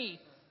marry me.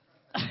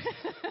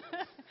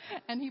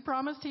 And he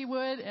promised he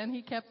would, and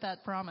he kept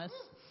that promise.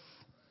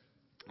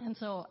 And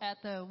so at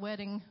the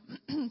wedding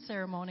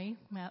ceremony,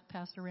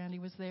 Pastor Randy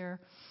was there,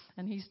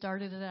 and he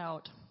started it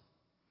out.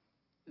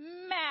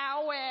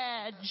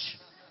 Marriage!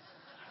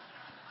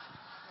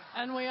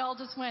 And we all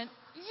just went,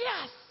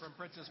 yes! From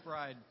Princess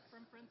Bride.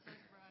 From Princess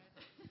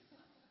Bride.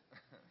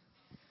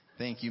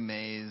 Thank you,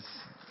 Maze.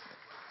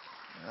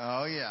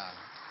 Oh, yeah.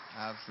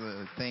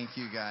 Absolutely. Thank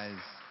you, guys.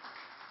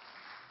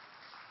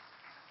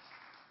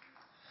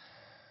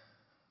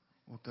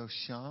 We'll go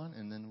Sean,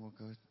 and then we'll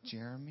go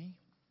Jeremy.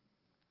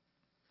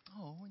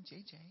 Oh, and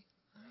JJ.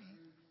 Hi.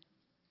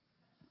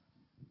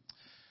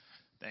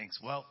 Thanks.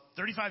 Well,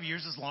 35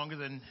 years is longer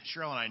than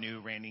Cheryl and I knew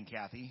Randy and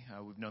Kathy.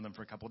 We've known them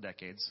for a couple of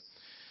decades.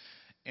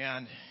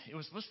 And it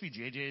was supposed to be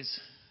JJ's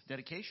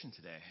dedication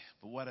today.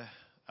 But what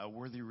a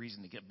worthy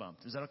reason to get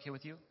bumped. Is that okay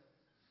with you?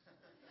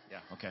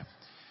 Yeah, okay.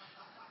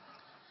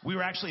 We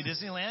were actually at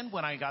Disneyland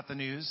when I got the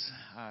news.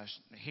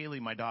 Haley,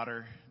 my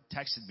daughter,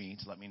 texted me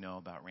to let me know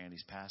about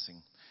Randy's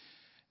passing.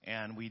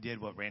 And we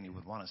did what Randy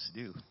would want us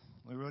to do.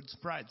 We rode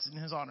some rides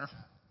in his honor.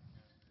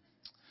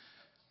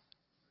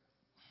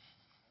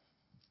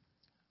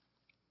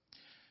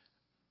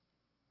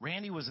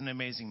 Randy was an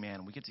amazing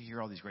man. We get to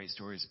hear all these great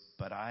stories,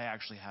 but I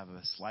actually have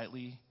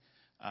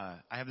I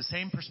have the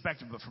same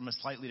perspective, but from a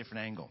slightly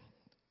different angle.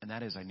 And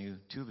that is I knew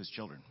two of his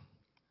children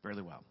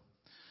fairly well.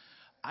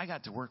 I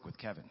got to work with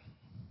Kevin.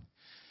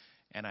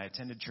 And I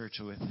attended church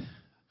with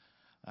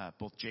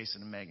both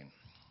Jason and Megan.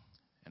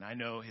 And I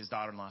know his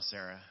daughter-in-law,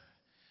 Sarah.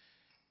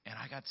 And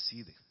I got to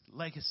see the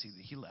legacy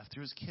that he left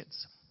through his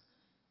kids.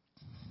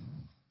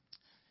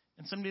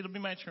 And someday it'll be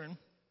my turn.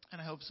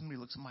 And I hope somebody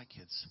looks at my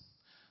kids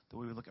the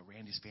way we look at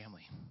Randy's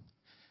family.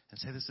 And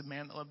say, this is a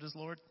man that loved his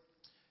Lord.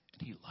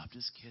 And he loved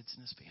his kids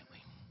and his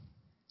family.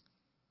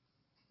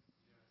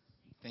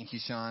 Thank you,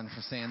 Sean,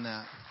 for saying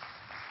that.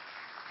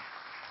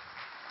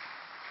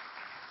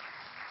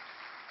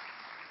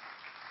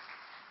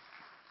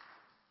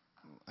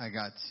 I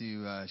got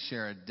to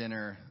share a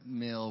dinner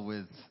meal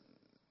with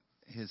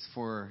his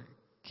 4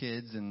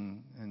 kids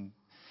and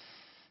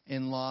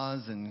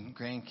in-laws and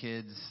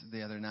grandkids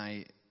the other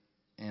night.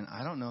 And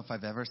I don't know if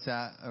I've ever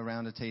sat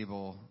around a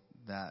table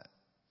that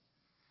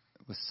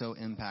was so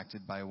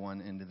impacted by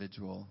one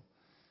individual.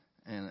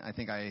 And I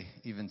think I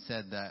even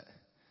said that,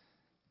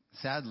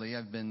 sadly,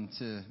 I've been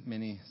to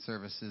many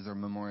services or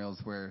memorials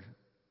where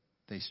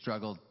they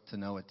struggled to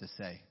know what to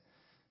say.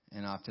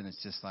 And often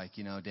it's just like,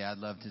 Dad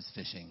loved his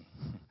fishing.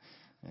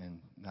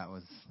 And that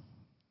was,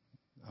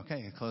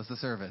 okay, close the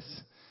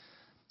service.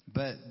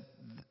 But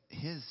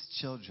his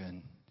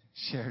children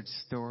shared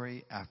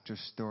story after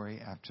story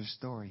after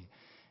story.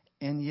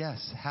 And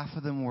yes, half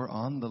of them were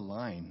on the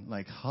line,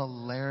 like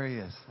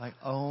hilarious, like,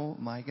 oh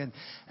my goodness.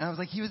 And I was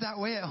like, he was that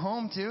way at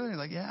home too? And he's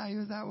like, yeah, he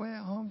was that way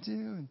at home too.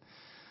 And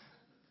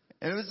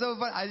it was so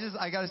fun.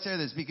 I got to share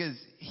this because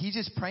he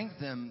just pranked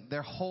them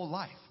their whole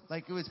life.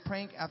 Like it was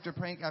prank after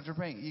prank after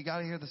prank. You got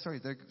to hear the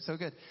stories. They're so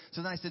good.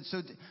 So then I said,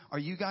 so do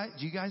you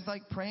guys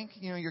like prank,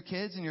 your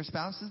kids and your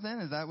spouses then?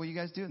 Is that what you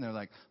guys do? And they're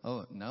like,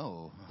 oh,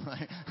 no.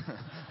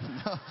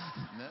 no.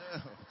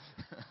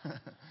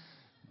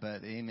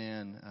 But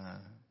amen.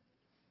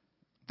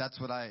 that's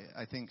what I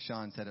think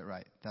Sean said it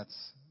right. That's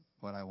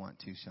what I want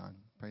too, Sean.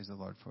 Praise the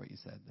Lord for what you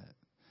said, that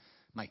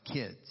my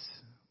kids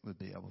would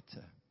be able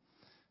to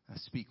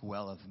speak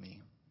well of me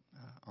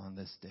on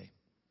this day.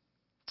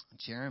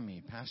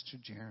 Jeremy, Pastor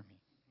Jeremy.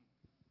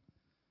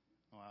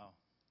 Wow.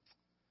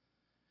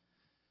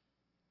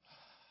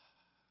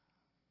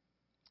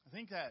 I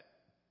think that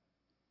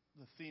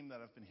the theme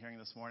that I've been hearing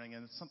this morning,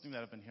 and it's something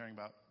that I've been hearing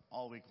about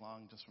all week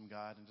long just from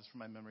God and just from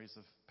my memories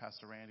of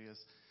Pastor Randy, is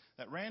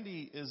that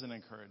Randy is an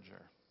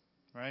encourager,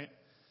 right?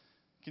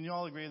 Can you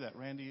all agree that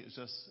Randy is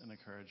just an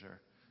encourager?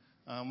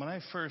 When I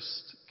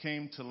first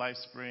came to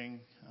Lifespring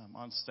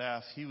on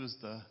staff, he was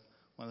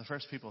one of the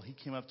first people. He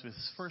came up to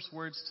his first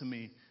words to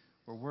me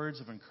were words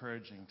of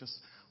encouraging, just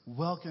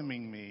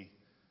welcoming me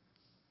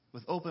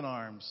with open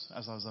arms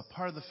as I was a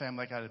part of the family,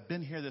 like I had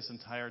been here this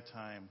entire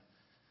time.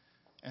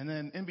 And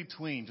then in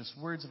between, just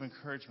words of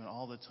encouragement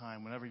all the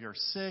time. Whenever you're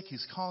sick,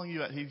 he's calling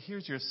you. He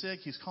hears you're sick.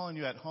 He's calling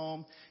you at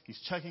home.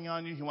 He's checking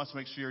on you. He wants to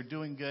make sure you're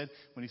doing good.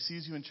 When he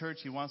sees you in church,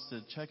 he wants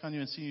to check on you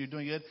and see you're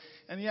doing good.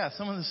 And yeah,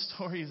 some of the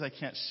stories I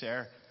can't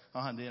share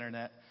on the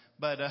internet,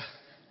 but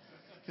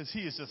because he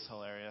is just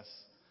hilarious.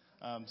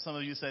 Some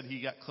of you said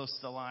he got close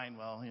to the line.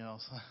 Well,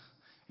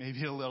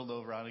 maybe a little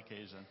over on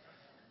occasion.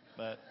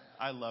 But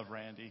I love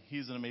Randy.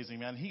 He's an amazing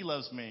man. He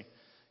loves me.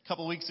 A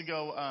couple weeks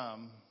ago,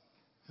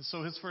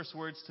 so his first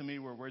words to me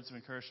were words of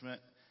encouragement,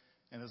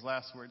 and his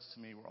last words to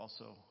me were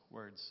also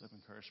words of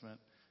encouragement.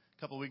 A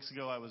couple weeks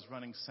ago, I was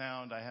running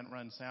sound. I hadn't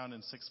run sound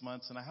in 6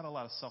 months, and I had a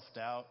lot of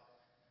self-doubt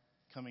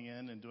coming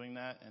in and doing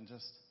that, and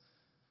just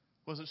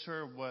wasn't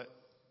sure what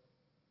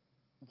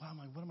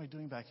am I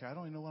doing back here? I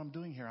don't even know what I'm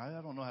doing here. I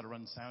don't know how to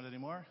run sound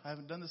anymore. I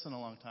haven't done this in a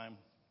long time.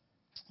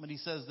 But he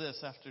says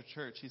this after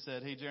church. He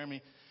said, "Hey,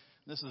 Jeremy,"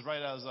 this is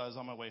right as I was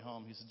on my way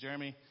home. He said,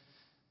 "Jeremy,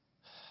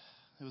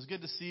 it was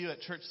good to see you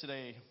at church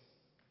today.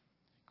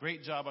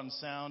 Great job on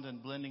sound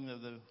and blending of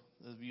the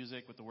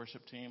music with the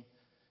worship team.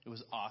 It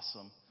was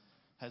awesome.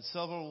 Had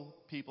several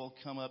people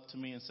come up to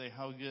me and say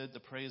how good the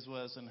praise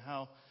was and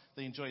how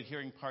they enjoyed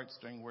hearing parts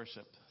during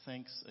worship.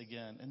 Thanks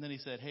again." And then he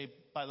said, "Hey,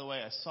 by the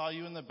way, I saw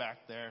you in the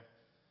back there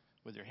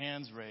with your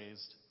hands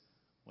raised.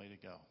 Way to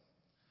go."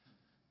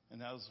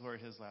 And that was were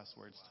his last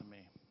words to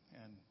me.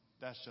 And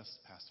that's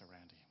just Pastor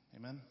Randy.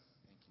 Amen?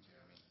 Thank you,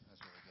 Jeremy.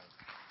 That's really good.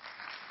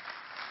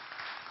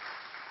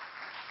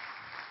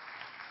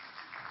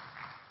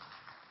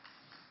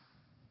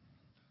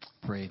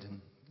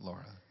 Braden,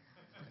 Laura.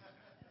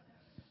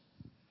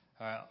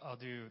 All right, I'll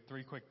do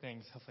 3 quick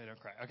things. Hopefully I don't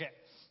cry. Okay,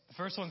 the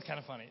first one's kind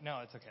of funny.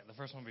 No, it's okay. The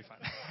first one will be fun.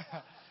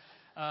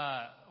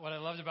 What I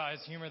loved about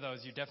his humor, though,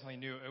 is you definitely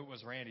knew it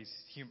was Randy's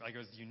humor. Like, it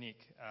was unique.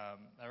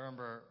 I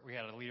remember we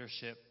had a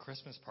leadership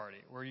Christmas party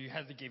where you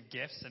had to give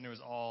gifts, and it was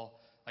all,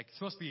 like, it's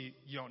supposed to be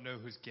you don't know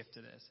whose gift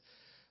it is.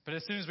 But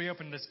as soon as we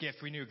opened this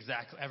gift, we knew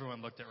exactly.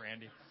 Everyone looked at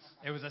Randy.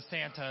 It was a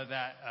Santa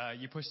that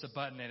you pushed a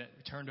button and it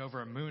turned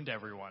over and mooned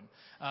everyone.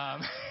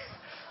 And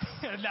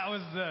that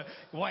was the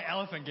white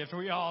elephant gift.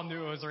 We all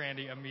knew it was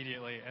Randy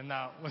immediately, and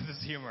that was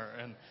his humor.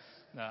 And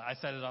I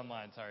said it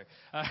online, sorry.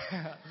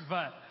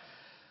 But,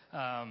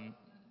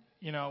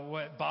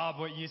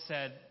 what you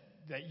said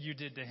that you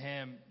did to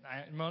him,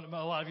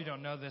 a lot of you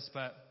don't know this,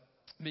 but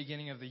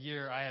beginning of the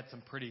year, I had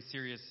some pretty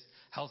serious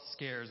health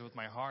scares with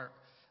my heart.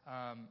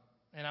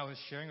 And I was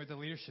sharing with the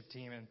leadership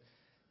team and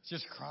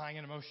just crying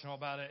and emotional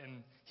about it.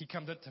 And he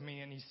comes up to me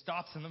and he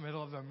stops in the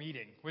middle of a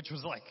meeting, which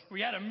was like,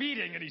 we had a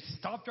meeting and he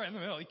stopped right in the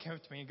middle. He came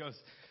up to me and goes,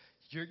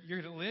 you're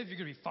going to live, you're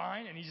going to be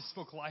fine. And he just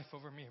spoke life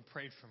over me and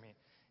prayed for me.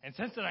 And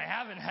since then, I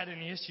haven't had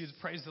any issues,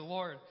 praise the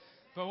Lord.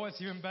 But what's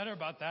even better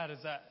about that is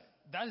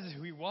that is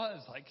who he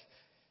was. Like,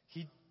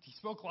 he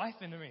spoke life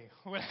into me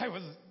when I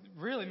was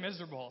really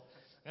miserable.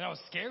 And I was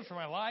scared for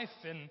my life,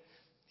 and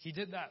he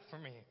did that for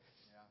me.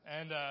 Yeah.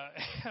 And,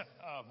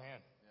 oh, man.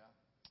 Yeah.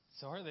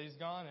 Sorry that he's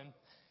gone. And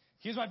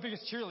he was my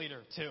biggest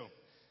cheerleader, too.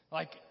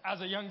 Like, as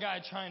a young guy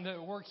trying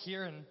to work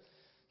here and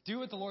do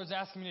what the Lord's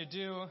asking me to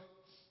do,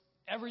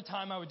 every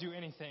time I would do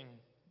anything,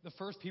 the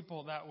first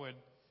people that would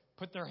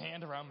put their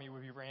hand around me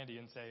would be Randy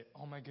and say,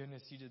 "Oh, my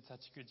goodness, you did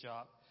such a good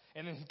job."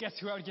 And then guess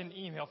who I would get an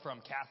email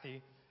from?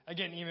 Kathy. I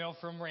get an email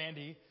from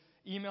Randy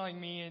emailing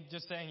me and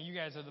just saying, "You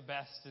guys are the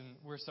best, and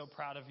we're so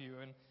proud of you."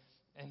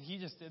 And he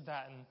just did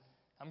that, and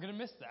I'm going to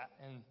miss that.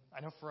 And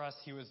I know for us,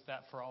 he was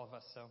that for all of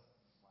us. So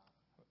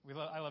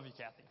I love you,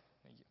 Kathy.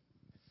 Thank you.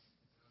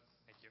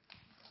 Thank you.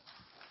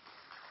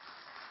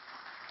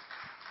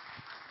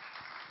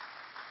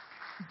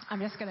 I'm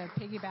just going to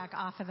piggyback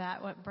off of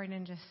that, what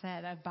Brendan just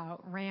said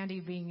about Randy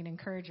being an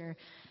encourager.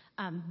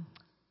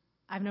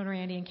 I've known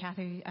Randy and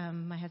Kathy,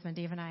 my husband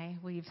Dave and I,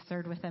 we've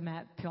served with them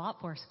at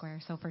Puyallup Foursquare.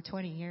 So for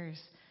 20 years,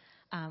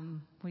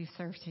 we've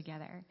served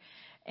together.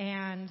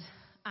 And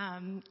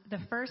the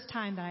first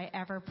time that I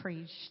ever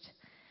preached,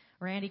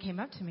 Randy came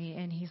up to me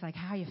and he's like,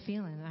 "How you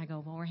feeling?" And I go,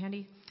 "Well,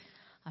 Randy,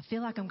 I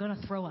feel like I'm going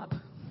to throw up."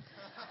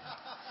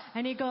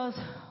 And he goes,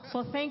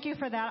 "Well, thank you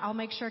for that. I'll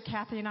make sure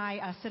Kathy and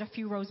I sit a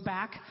few rows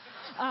back."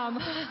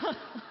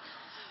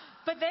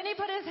 But then he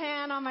put his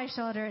hand on my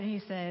shoulder and he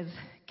says,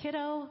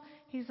 kiddo,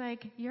 he's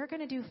like, you're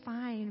going to do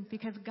fine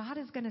because God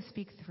is going to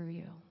speak through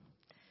you.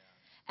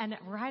 And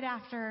right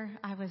after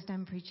I was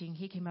done preaching,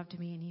 he came up to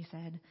me and he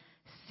said,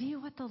 see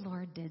what the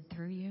Lord did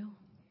through you?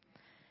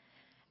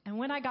 And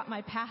when I got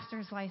my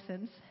pastor's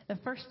license, the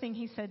first thing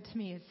he said to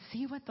me is,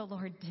 see what the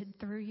Lord did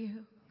through you?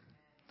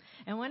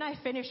 And when I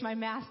finished my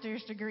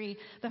master's degree,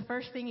 the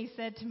first thing he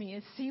said to me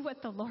is, see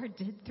what the Lord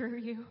did through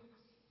you?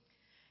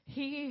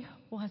 He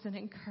was an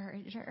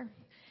encourager.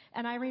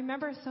 And I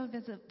remember so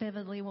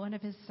vividly one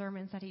of his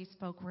sermons that he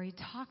spoke where he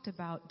talked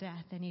about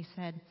death. And he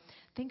said,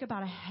 think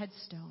about a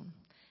headstone.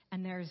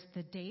 And there's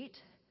the date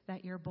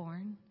that you're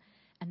born,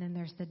 and then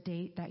there's the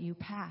date that you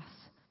pass.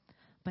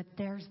 But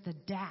there's the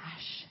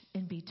dash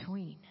in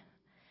between.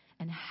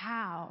 And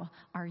how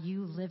are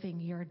you living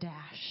your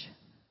dash?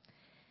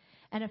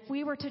 And if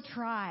we were to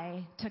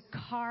try to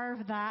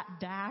carve that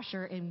dash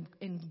or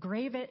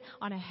engrave it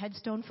on a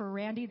headstone for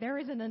Randy, there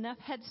isn't enough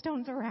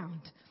headstones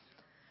around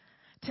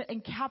to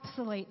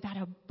encapsulate that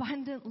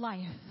abundant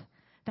life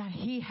that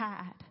he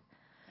had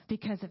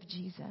because of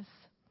Jesus.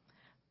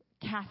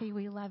 Kathy,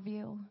 we love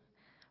you.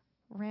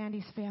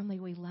 Randy's family,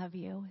 we love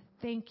you.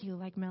 Thank you,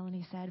 like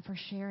Melanie said, for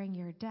sharing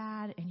your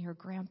dad and your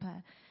grandpa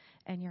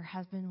and your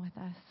husband with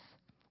us.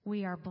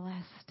 We are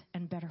blessed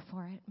and better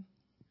for it.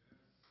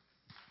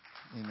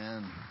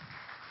 Amen.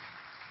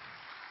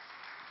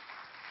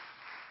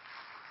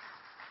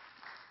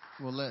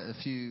 We'll let a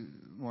few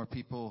more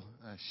people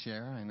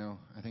share.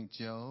 I think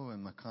Joe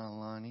and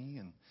Makalani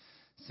and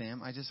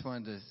Sam. I just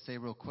wanted to say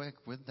real quick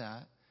with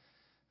that,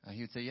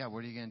 he would say, yeah, what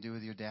are you going to do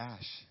with your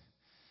dash?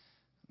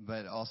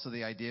 But also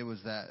the idea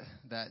was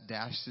that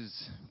dash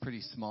is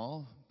pretty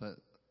small, but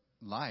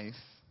life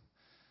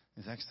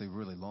is actually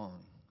really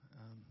long.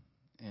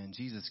 And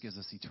Jesus gives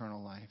us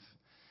eternal life.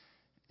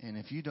 And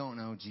if you don't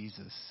know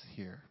Jesus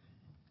here,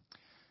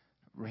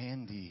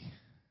 Randy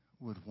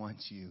would want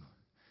you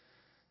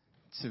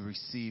to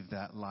receive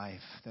that life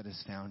that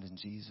is found in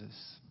Jesus.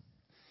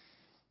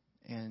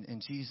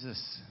 And Jesus,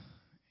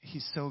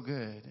 he's so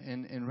good.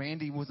 And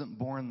Randy wasn't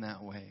born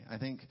that way. I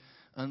think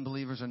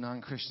unbelievers or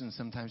non-Christians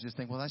sometimes just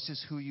think, well, that's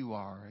just who you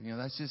are.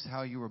 That's just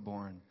how you were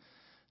born.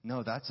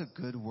 No, that's a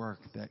good work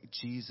that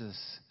Jesus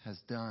has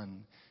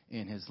done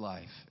in his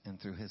life and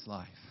through his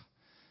life.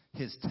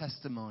 His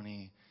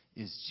testimony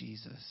is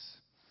Jesus.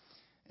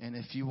 And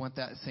if you want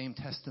that same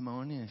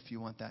testimony, and if you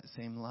want that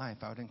same life,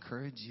 I would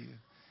encourage you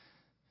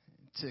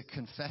to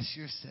confess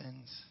your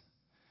sins,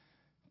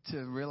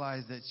 to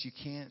realize that you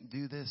can't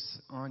do this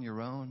on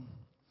your own,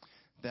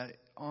 that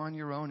on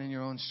your own, in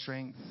your own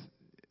strength,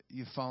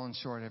 you've fallen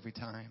short every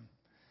time.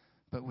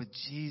 But with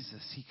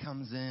Jesus, he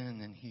comes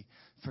in and he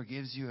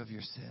forgives you of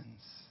your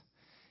sins.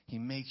 He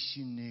makes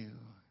you new.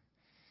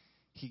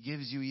 He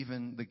gives you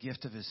even the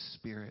gift of his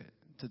Spirit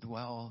to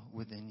dwell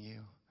within you.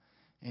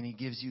 And he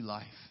gives you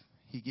life.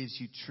 He gives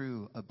you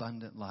true,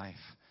 abundant life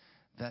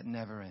that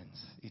never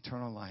ends.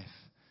 Eternal life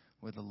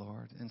with the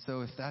Lord. And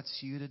so if that's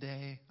you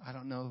today, I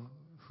don't know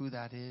who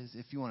that is.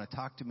 If you want to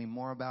talk to me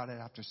more about it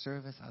after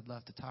service, I'd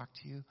love to talk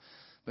to you.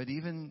 But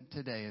even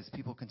today, as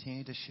people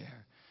continue to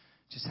share,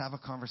 just have a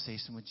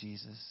conversation with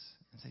Jesus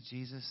and say,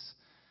 Jesus,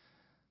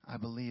 I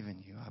believe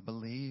in you. I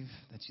believe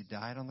that you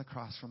died on the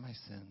cross for my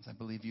sins. I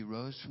believe you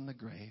rose from the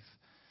grave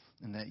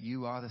and that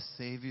you are the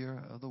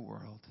Savior of the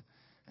world.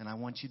 And I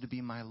want you to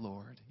be my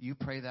Lord. You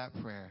pray that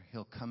prayer,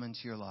 he'll come into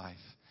your life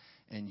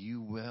and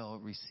you will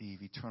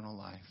receive eternal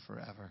life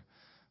forever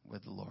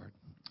with the Lord.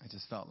 I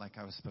just felt like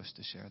I was supposed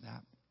to share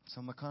that.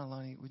 So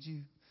Makalani, would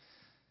you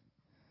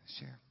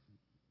share?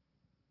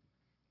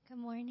 Good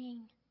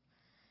morning.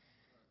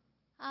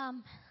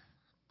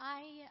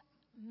 I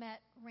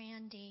met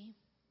Randy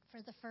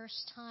for the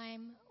first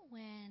time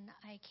when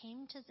I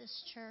came to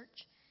this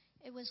church.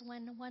 It was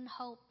when One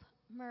Hope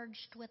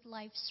merged with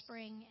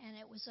Lifespring, and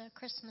it was a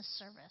Christmas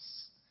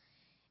service.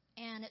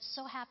 And it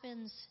so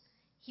happens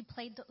he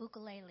played the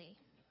ukulele.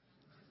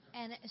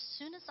 And as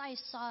soon as I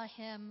saw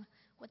him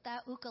with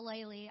that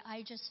ukulele,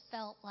 I just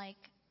felt like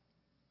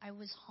I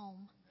was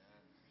home.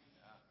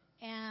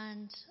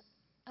 And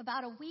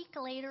about a week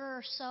later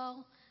or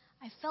so,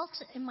 I felt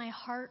in my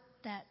heart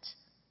that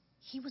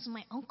he was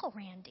my Uncle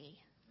Randy.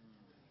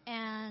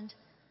 And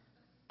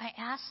I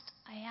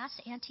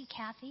asked Auntie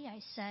Kathy, I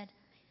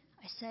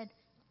said,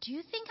 do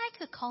you think I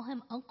could call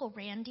him Uncle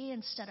Randy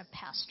instead of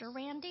Pastor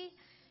Randy?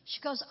 She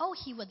goes, oh,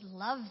 he would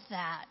love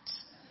that.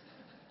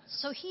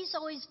 So he's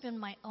always been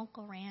my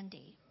Uncle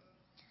Randy.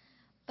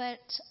 But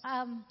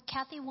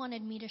Kathy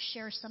wanted me to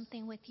share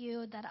something with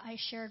you that I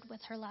shared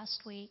with her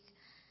last week.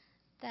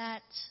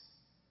 That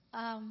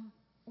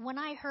when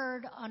I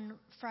heard on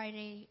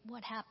Friday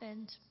what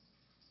happened,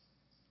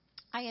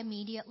 I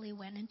immediately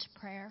went into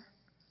prayer.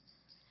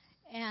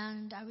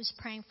 And I was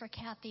praying for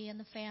Kathy and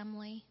the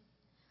family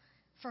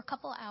for a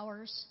couple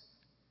hours.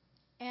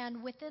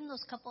 And within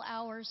those couple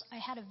hours, I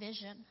had a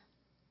vision,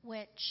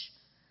 which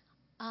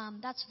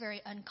that's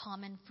very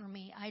uncommon for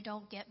me. I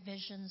don't get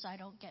visions. I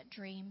don't get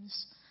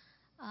dreams.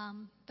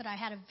 But I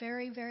had a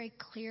very, very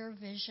clear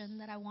vision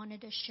that I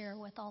wanted to share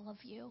with all of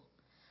you.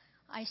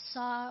 I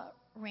saw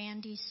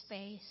Randy's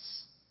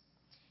face,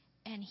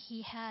 And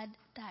he had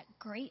that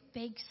great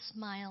big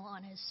smile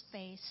on his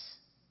face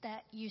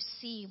that you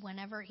see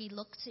whenever he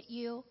looks at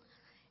you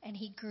and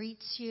he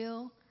greets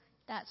you.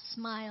 That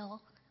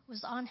smile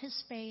was on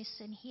his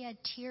face, and he had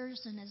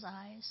tears in his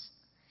eyes.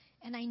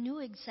 And I knew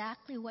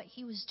exactly what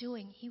he was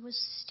doing. He was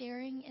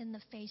staring in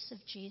the face of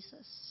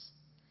Jesus,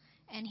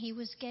 and he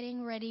was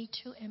getting ready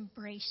to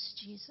embrace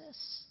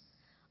Jesus.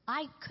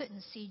 I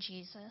couldn't see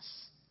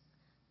Jesus,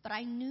 but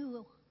I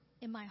knew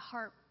in my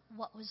heart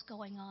what was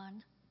going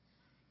on.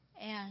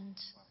 And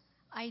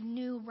I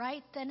knew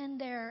right then and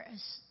there,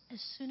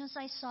 as soon as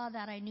I saw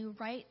that, I knew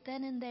right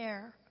then and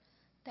there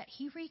that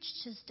he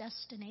reached his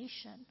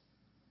destination.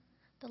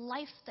 The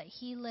life that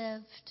he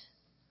lived,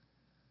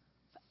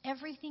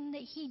 everything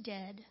that he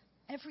did,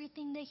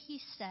 everything that he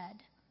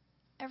said,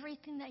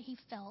 everything that he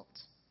felt,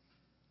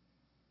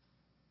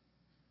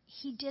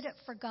 he did it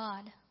for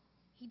God.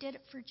 He did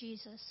it for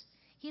Jesus.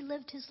 He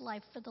lived his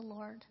life for the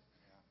Lord,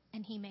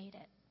 and he made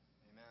it.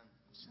 Amen.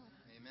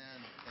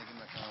 Amen. Thank you,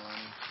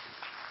 Makalani.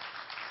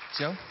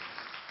 Joe?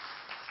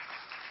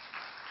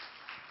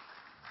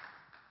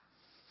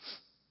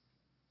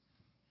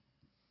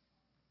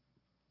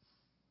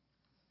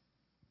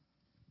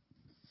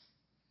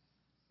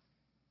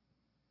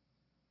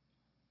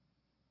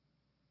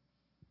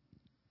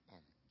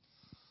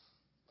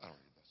 I don't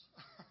need this.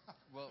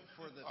 Well,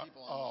 for the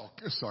people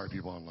online. Sorry,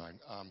 people online.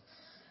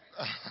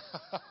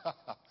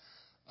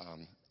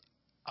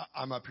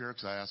 I'm up here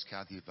because I asked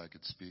Kathy if I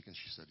could speak, and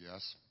she said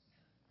yes.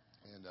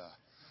 And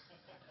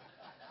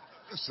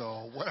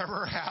so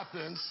whatever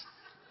happens,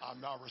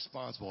 I'm not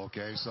responsible,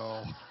 okay?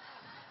 So.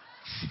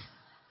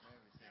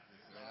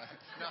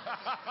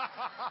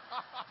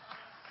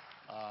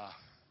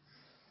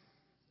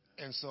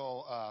 And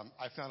so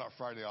I found out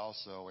Friday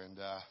also, and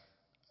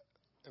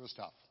it was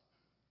tough.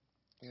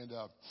 And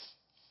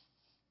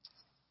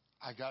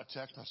I got a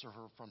text message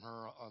from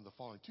her on the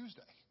following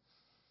Tuesday.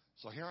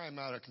 So here I am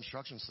at a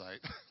construction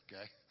site,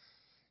 okay,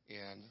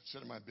 and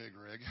sitting in my big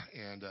rig,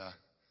 and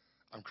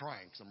I'm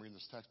crying because I'm reading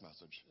this text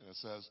message. And it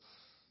says,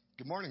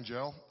 "Good morning,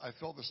 Joe. I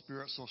felt the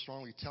Spirit so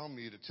strongly tell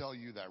me to tell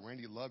you that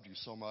Randy loved you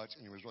so much,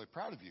 and he was really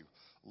proud of you.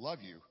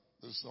 Love you.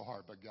 This is so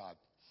hard, but God."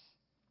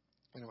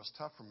 And it was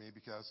tough for me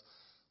because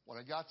when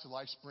I got to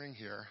Lifespring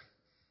here,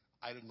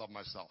 I didn't love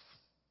myself.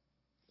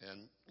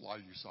 And a lot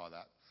of you saw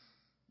that.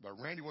 But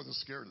Randy wasn't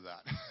scared of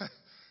that.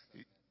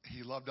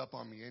 He loved up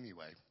on me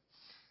anyway.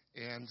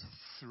 And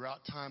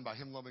throughout time, by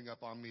him loving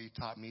up on me,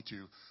 taught me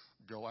to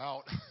go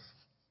out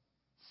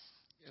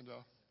and,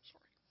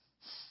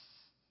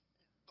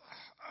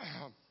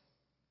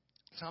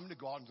 taught me to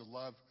go out and to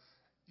love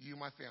you,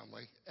 my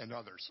family, and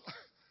others.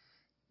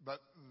 But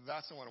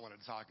that's not what I wanted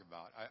to talk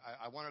about.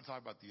 I want to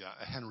talk about the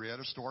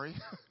Henrietta story.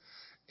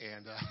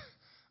 And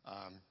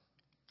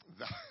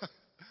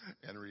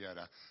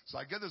Henrietta. So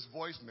I get this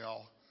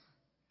voicemail,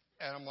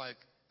 and I'm like,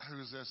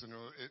 "Who's this?" And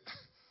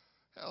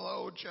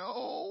 "Hello,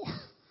 Joe.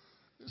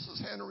 This is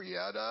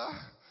Henrietta.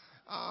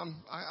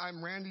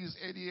 I'm Randy's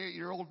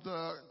 88-year-old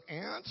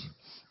aunt,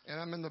 and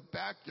I'm in the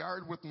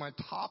backyard with my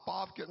top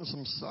off getting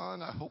some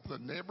sun. I hope the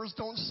neighbors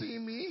don't see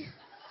me."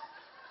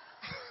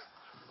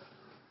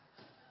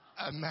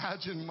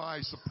 Imagine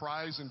my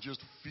surprise and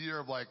just fear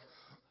of like,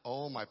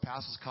 oh, my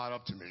past has caught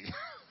up to me.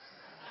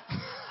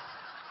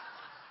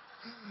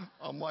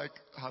 I'm like,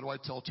 how do I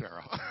tell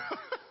Tara?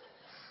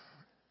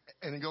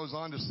 And it goes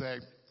on to say,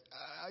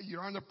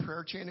 "You're on the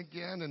prayer chain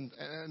again,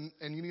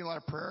 and you need a lot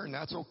of prayer, and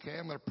that's okay.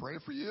 I'm going to pray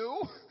for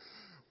you."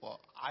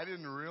 Well, I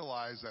didn't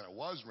realize that it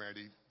was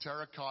Randy.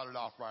 Tara caught it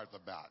off right at the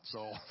bat,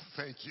 so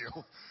thank you.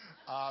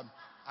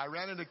 I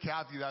ran into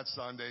Kathy that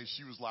Sunday.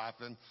 She was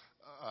laughing.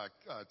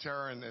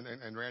 Tara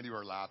and Randy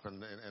were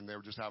laughing, and they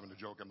were just having a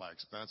joke at my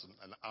expense,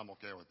 and I'm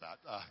okay with that.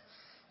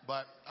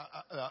 But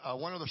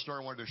one other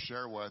story I wanted to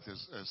share with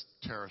is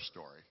Tara's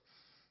story.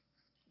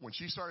 When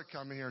she started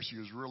coming here, she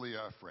was really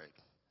afraid.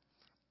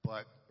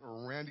 But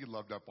Randy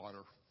loved up on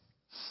her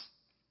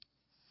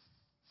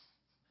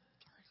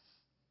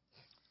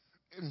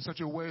in such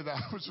a way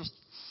that was just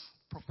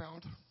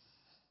profound.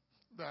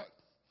 That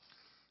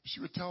she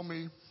would tell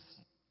me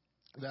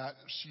that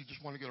she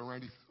just wanted to get a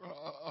Randy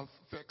a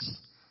fix.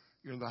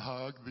 You know, the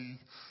hug,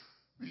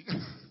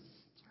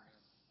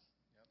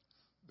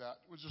 that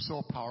was just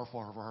so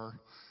powerful for her.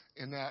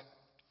 And that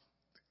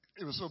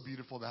it was so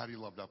beautiful that he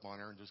loved up on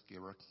her and just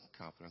gave her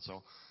confidence.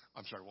 So,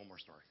 I'm sorry, one more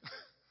story.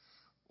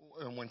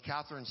 And when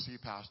Catherine C.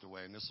 passed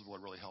away, and this is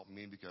what really helped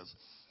me because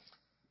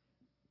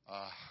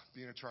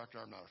being a trucker,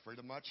 I'm not afraid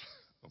of much.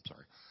 I'm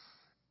sorry.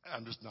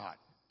 I'm just not.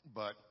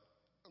 But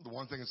the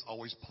one thing that's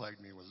always plagued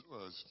me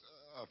was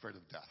afraid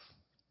of death.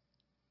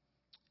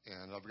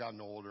 And I've gotten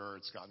older.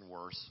 It's gotten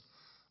worse.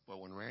 But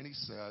when Randy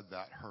said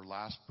that her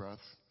last breath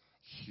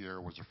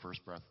here was her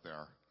first breath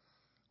there,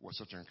 was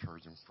such an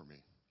encouragement for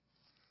me.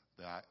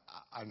 That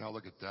I now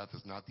look at death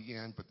as not the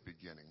end, but the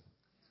beginning.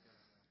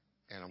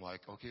 And I'm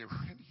like, okay,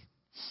 Randy.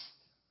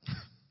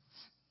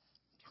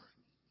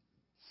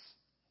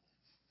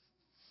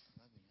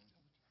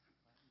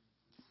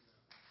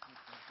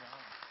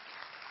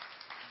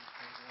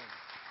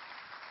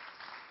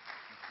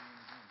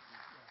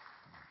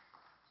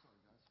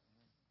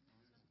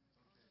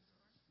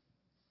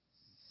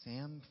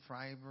 Sam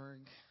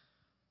Freiberg.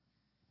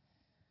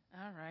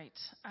 All right.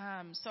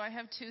 So I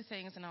have two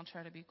things, and I'll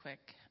try to be quick.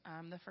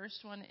 The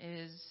first one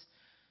is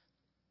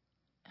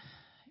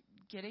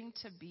getting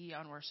to be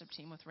on worship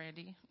team with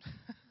Randy.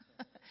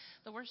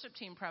 The worship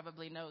team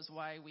probably knows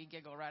why we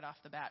giggle right off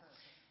the bat.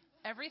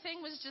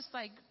 Everything was just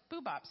like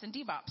boo-bops and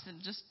dee-bops,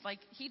 and just like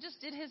he just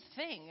did his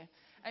thing.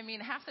 I mean,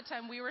 half the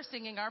time we were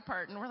singing our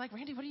part, and we're like,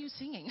 Randy, what are you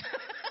singing?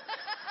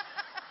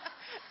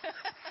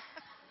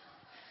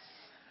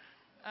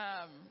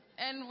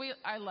 And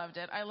I loved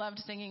it. I loved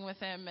singing with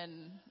him,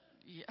 and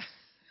yeah.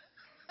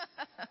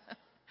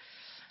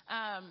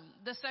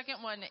 The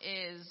second one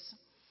is,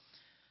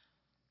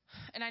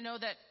 and I know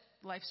that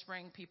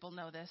Lifespring people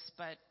know this,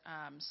 but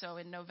so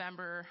in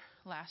November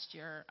last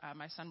year,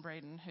 my son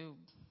Braden, who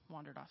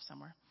wandered off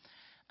somewhere,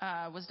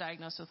 was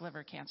diagnosed with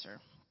liver cancer.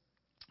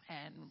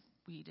 And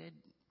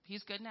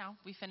he's good now.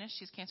 We finished.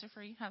 He's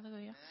cancer-free.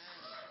 Hallelujah.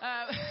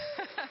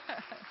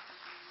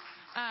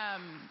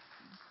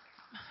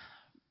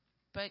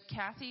 But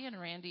Kathy and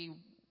Randy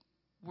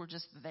were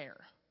just there,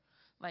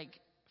 like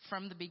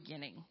from the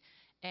beginning.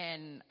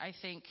 And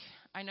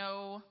I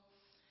know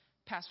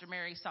Pastor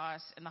Mary saw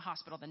us in the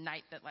hospital the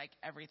night that like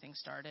everything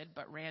started,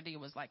 but Randy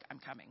was like, I'm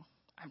coming,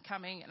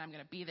 and I'm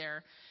going to be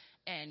there.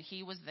 And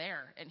he was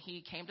there, and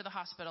he came to the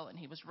hospital, and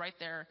he was right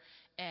there,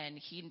 and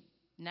he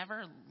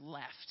never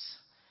left.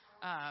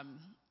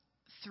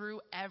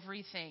 Through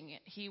everything,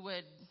 he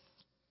would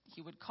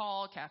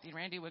call. Kathy and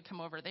Randy would come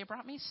over. They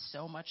brought me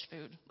so much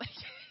food.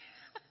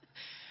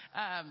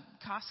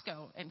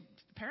 Costco, and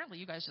apparently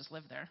you guys just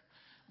live there,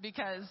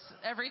 because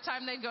every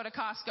time they'd go to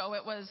Costco,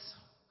 it was,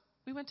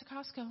 we went to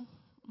Costco.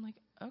 I'm like,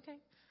 okay,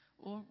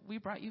 well, we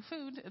brought you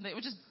food, and they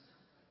would just,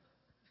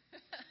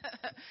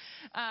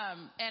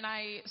 and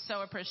I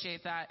so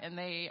appreciate that, and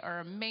they are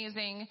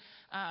amazing.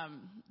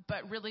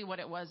 But really what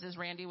it was is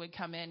Randy would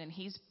come in, and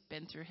he's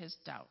been through his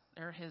stuff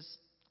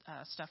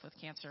with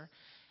cancer,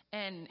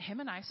 and him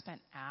and I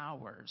spent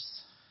hours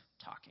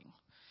talking.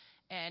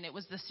 And it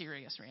was the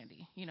serious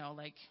Randy,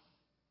 like,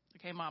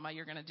 okay, Mama,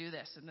 you're going to do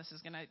this, and this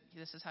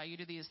is how you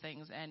do these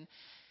things. And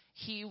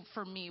he,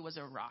 for me, was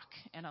a rock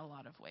in a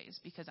lot of ways,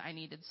 because I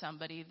needed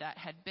somebody that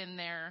had been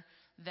there,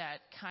 that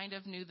kind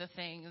of knew the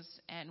things,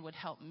 and would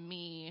help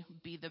me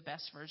be the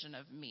best version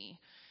of me.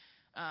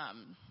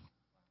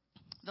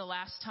 The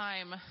last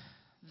time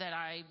that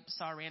I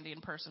saw Randy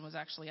in person was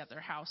actually at their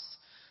house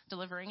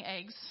delivering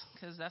eggs,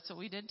 because that's what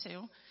we did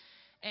too.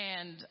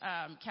 And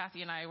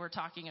Kathy and I were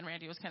talking, and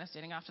Randy was kind of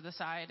standing off to the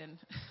side, and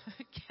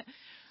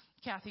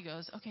Kathy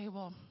goes, okay,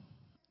 well,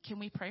 can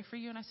we pray for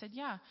you? And I said,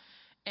 yeah.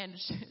 And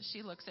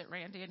she looks at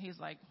Randy, and he's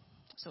like,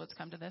 so it's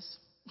come to this?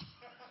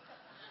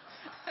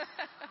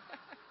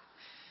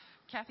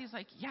 Kathy's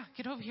like, yeah,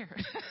 get over here.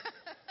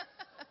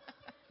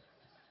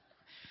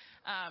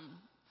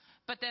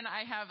 But then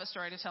I have a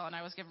story to tell, and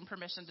I was given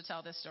permission to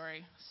tell this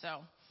story. So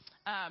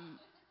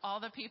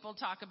all the people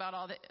talk about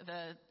all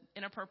the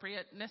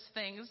inappropriateness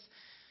things.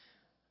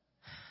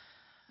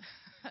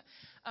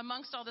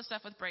 Amongst all the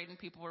stuff with Braden,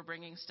 people were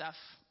bringing stuff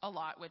a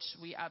lot, which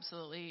we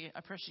absolutely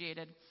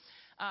appreciated.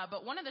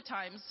 But one of the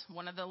times,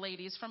 one of the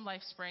ladies from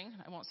Lifespring,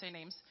 I won't say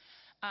names,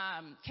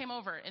 came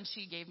over, and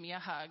she gave me a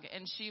hug,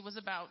 and she was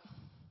about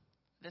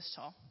this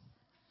tall.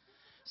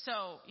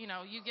 So,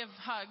 you give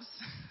hugs.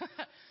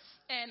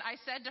 And I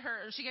said to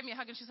her, she gave me a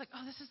hug, and she's like,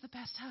 oh, this is the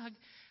best hug.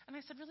 And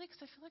I said, really?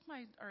 Because I feel like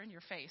mine are in your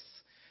face.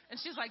 And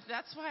she's like,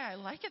 that's why I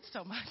like it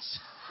so much.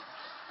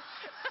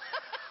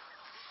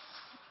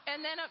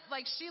 And then,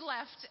 she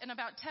left, and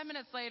about 10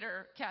 minutes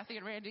later, Kathy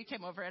and Randy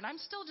came over, and I'm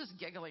still just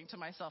giggling to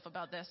myself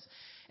about this.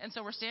 And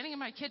so we're standing in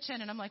my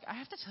kitchen, and I'm like, I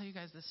have to tell you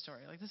guys this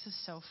story. This is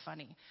so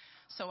funny.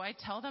 So I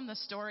tell them the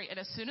story, and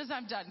as soon as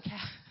I'm done,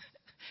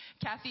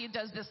 Kathy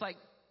does this,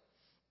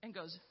 and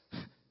goes,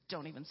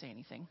 don't even say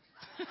anything.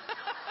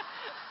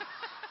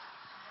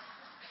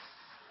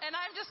 And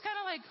I'm just kind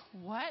of like,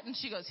 what? And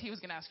she goes, he was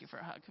going to ask you for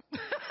a hug.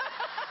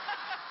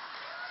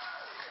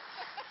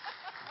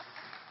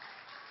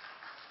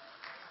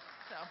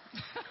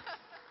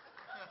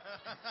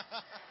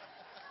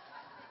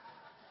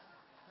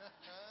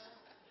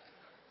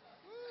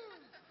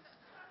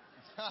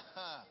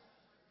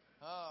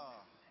 Oh.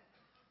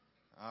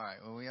 All right.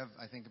 Well, we have,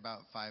 I think, about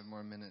 5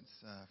 more minutes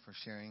for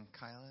sharing.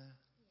 Kyla?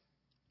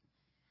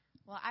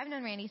 Well, I've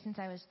known Randy since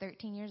I was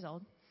 13 years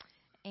old.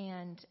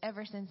 And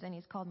ever since then,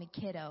 he's called me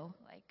kiddo,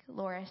 like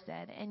Laura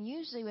said. And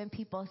usually when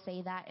people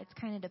say that, it's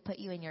kind of to put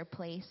you in your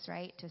place,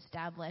 right? To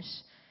establish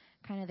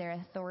kind of their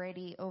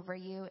authority over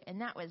you.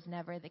 And that was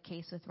never the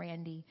case with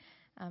Randy.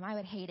 I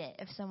would hate it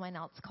if someone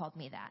else called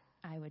me that.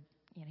 I would,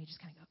 you just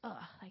kind of go,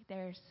 like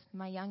there's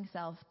my young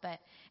self.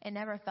 But it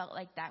never felt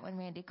like that when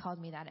Randy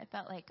called me that. It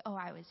felt like,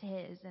 I was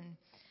his, and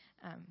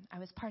I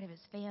was part of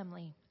his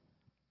family.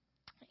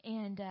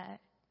 And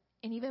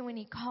even when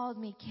he called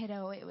me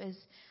kiddo, it was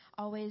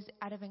always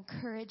out of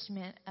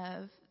encouragement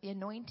of the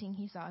anointing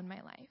he saw in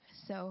my life.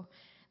 So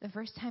the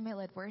first time I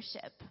led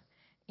worship,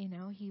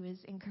 he was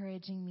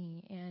encouraging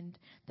me. And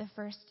the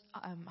first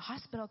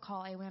hospital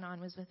call I went on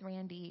was with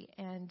Randy,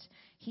 and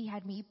he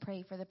had me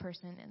pray for the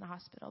person in the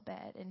hospital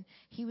bed. And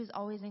he was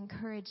always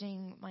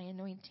encouraging my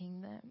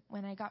anointing.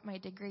 When I got my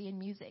degree in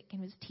music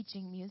and was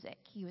teaching music,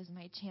 he was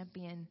my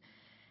champion.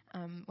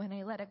 When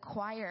I led a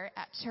choir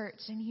at church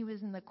and he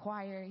was in the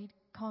choir, he'd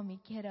call me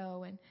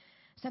kiddo. And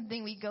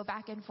something we go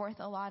back and forth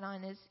a lot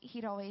on is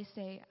he'd always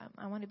say,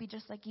 I want to be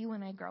just like you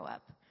when I grow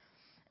up.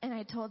 And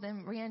I told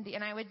him, Randy,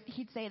 and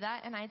he'd say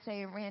that, and I'd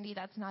say, Randy,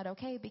 that's not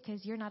okay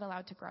because you're not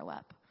allowed to grow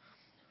up.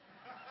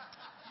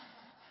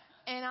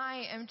 And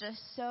I am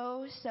just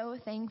so, so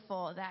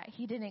thankful that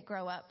he didn't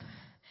grow up.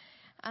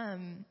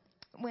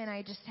 When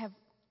I just have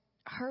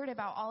heard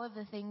about all of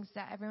the things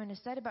that everyone has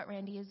said about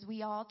Randy, is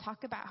we all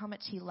talk about how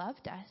much he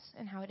loved us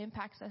and how it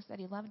impacts us that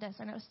he loved us.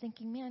 And I was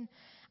thinking, man,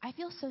 I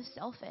feel so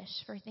selfish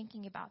for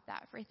thinking about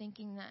that, for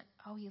thinking that,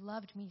 oh, he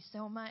loved me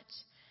so much.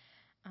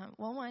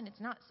 Well, one,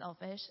 it's not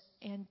selfish.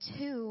 And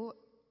two,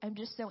 I'm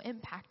just so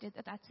impacted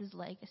that that's his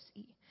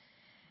legacy.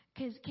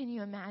 Because can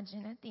you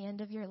imagine at the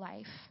end of your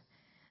life,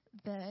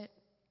 the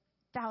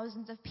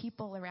thousands of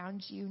people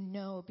around you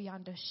know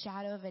beyond a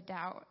shadow of a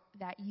doubt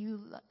that you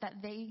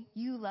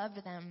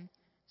loved them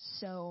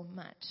so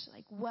much.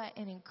 Like, what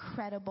an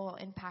incredible,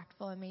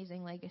 impactful,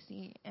 amazing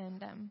legacy.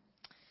 And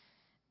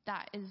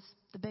that is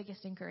the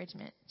biggest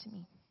encouragement to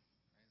me.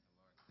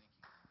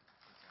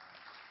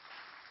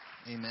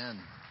 Amen.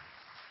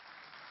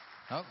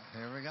 Oh,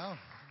 here we go.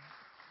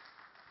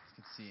 You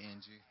can see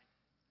Angie.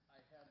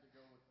 I had to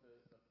go with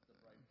the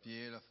bright.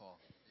 Beautiful.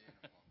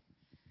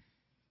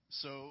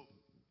 So,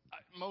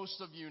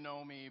 most of you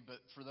know me, but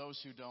for those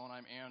who don't,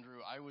 I'm Andrew.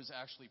 I was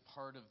actually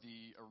part of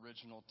the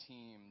original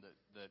team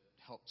that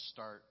helped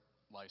start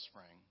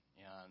Lifespring.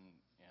 And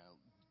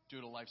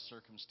due to life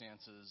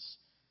circumstances,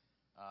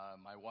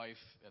 my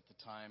wife at the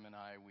time and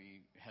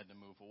we had to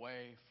move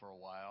away for a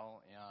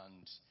while.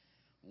 And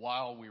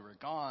while we were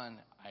gone,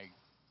 I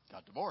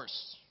got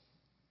divorced.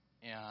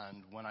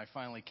 And when I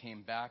finally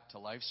came back to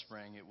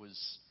Lifespring, it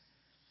was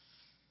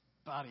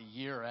about a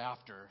year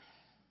after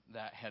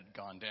that had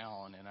gone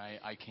down, and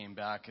I came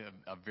back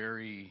a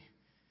very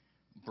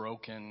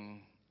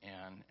broken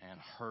and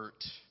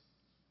hurt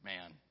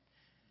man.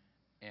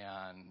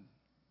 And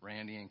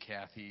Randy and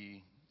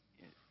Kathy,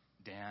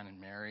 Dan and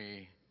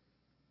Mary,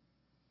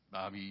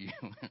 Bobby,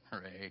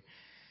 Ray,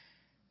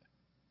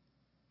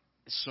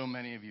 so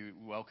many of you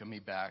welcome me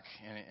back.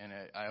 And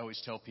I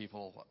always tell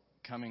people,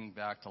 coming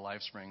back to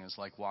Lifespring is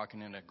like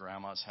walking into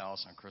grandma's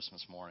house on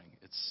Christmas morning.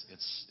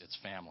 It's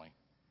family,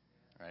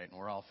 right? And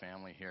we're all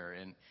family here.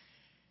 And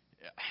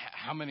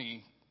how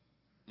many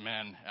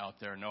men out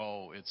there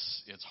know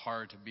it's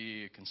hard to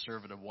be a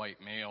conservative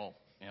white male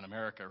in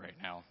America right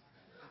now,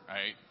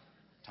 right?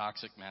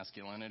 Toxic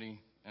masculinity.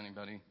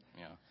 Anybody?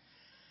 Yeah.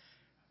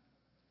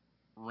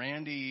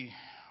 Randy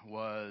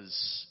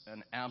was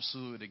an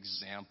absolute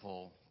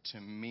example to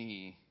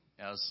me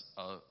as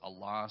a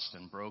lost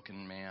and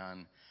broken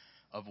man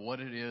of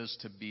what it is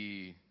to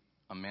be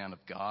a man of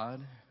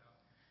God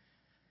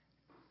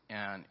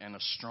and a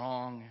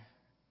strong,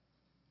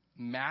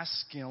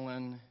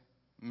 masculine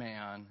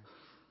man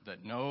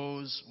that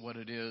knows what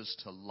it is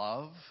to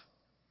love,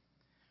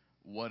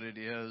 what it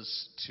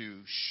is to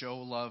show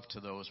love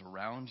to those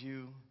around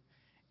you,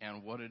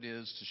 and what it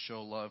is to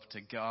show love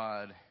to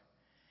God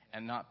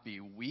and not be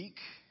weak,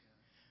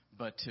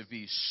 but to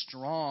be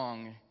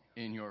strong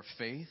in your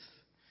faith,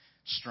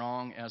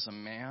 strong as a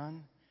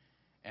man,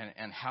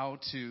 and how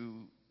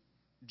to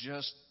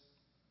just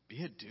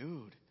be a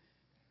dude.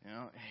 You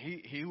know,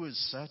 he was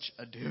such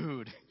a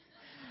dude,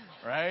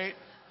 right?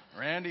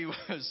 Randy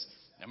was,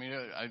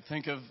 I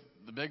think of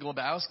The Big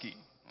Lebowski,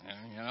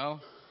 you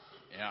know?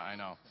 Yeah, I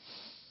know.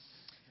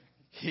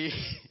 He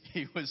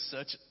was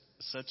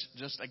such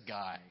just a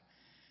guy.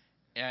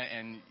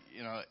 And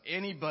you know,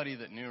 anybody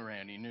that knew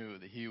Randy knew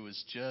that he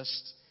was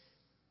just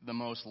the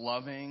most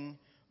loving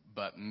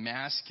but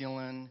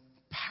masculine,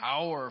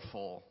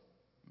 powerful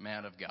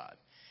man of God.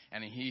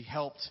 And he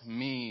helped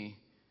me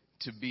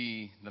to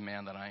be the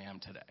man that I am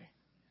today.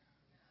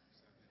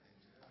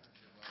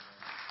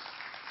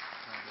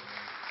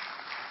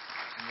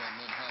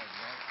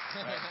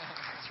 Right.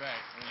 That's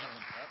right.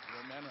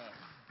 Yep, men hug.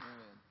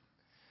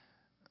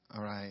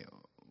 All right.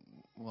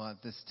 Well,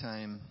 at this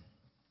time,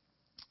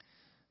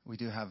 we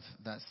do have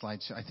that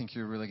slideshow. I think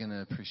you're really going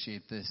to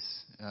appreciate this.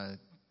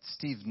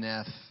 Steve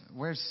Neff.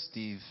 Where's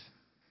Steve?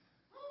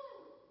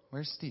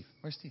 Where's Steve?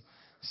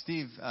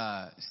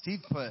 Steve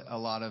put a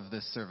lot of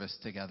this service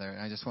together, and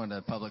I just wanted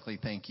to publicly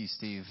thank you,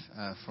 Steve,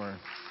 for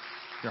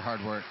your hard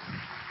work.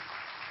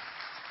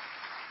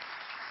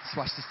 Let's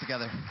watch this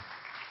together.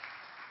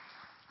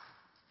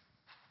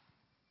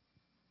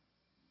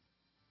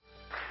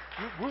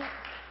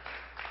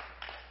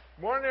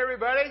 Morning,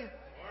 everybody. Morning.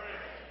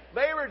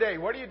 Labor Day.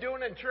 What are you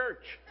doing in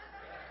church?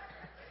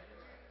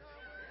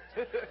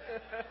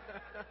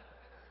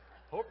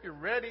 Hope you're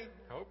ready.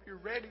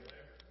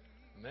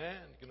 Man,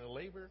 you're going to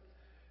labor.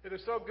 It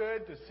is so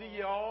good to see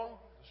you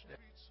all.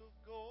 Streets of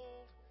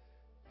gold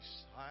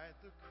beside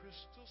the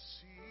crystal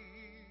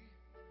sea.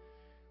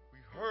 We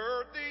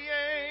heard the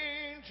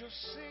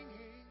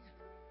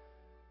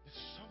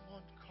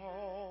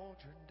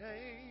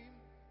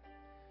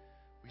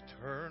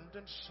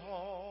and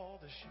saw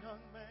this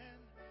young man.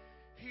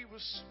 He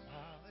was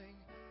smiling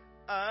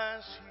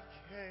as he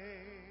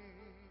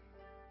came.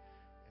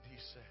 And he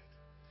said,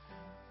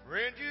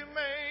 friend, you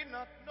may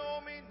not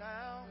know me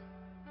now.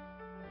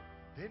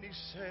 Then he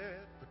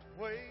said, but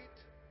wait.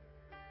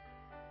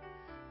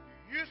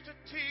 You used to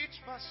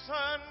teach my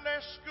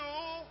Sunday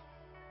school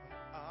when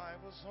I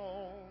was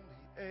only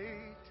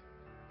 8.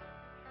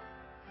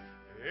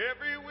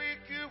 Every week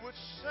you would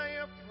say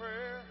a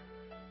prayer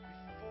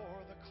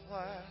before the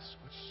class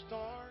would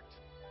start.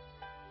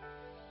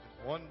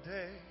 And one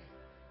day,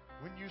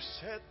 when you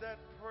said that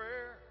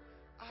prayer,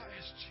 I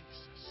asked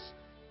Jesus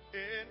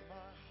in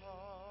my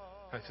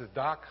heart. I said,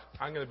 Doc,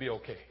 I'm going to be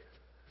okay.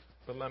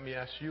 But let me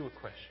ask you a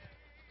question.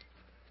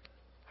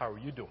 How are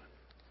you doing?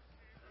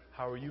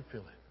 How are you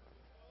feeling?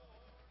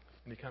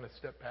 And he kind of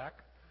stepped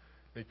back.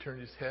 And he turned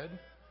his head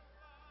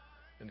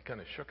and kind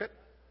of shook it.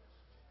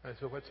 I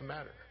said, what's the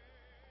matter?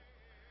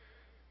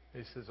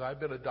 He says, I've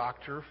been a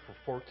doctor for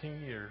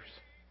 14 years.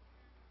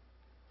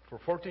 For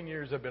 14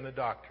 years I've been a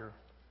doctor,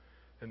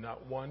 and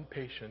not one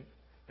patient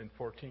in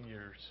 14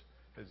 years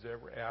has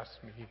ever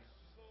asked me,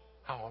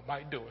 how am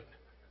I doing?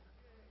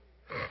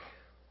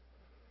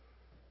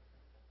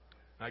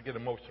 I get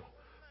emotional.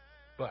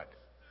 But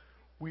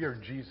we are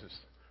Jesus.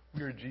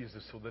 We are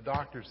Jesus. So the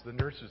doctors, the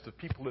nurses, the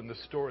people in the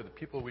store, the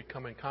people we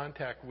come in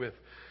contact with,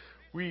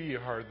 we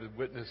are the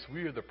witness.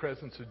 We are the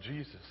presence of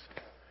Jesus.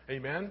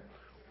 Amen?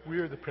 We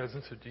are the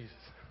presence of Jesus.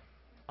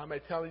 Am I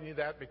telling you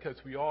that?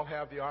 Because we all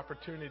have the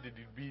opportunity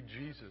to be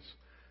Jesus.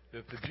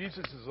 If the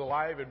Jesus is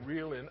alive and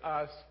real in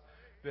us,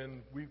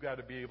 then we've got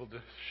to be able to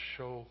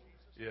show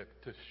it,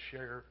 to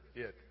share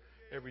it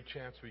every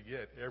chance we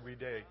get, every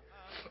day.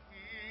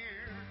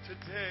 Here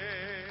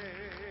today.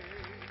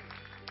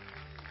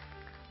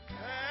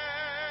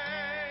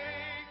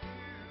 Thank you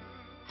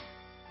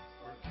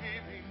for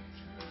giving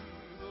to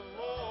the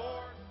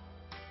Lord.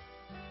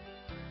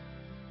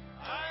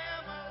 I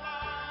am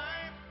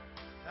alive.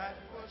 That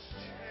was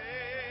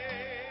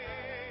changed.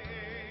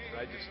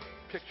 I just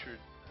pictured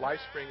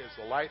Lifespring as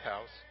the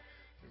lighthouse.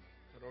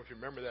 I don't know if you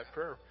remember that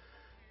prayer.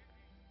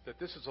 That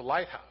this is a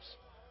lighthouse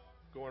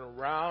going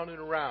around and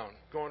around,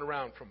 going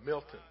around from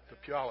Milton to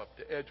Puyallup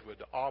to Edgewood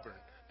to Auburn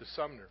to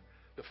Sumner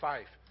to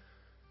Fife.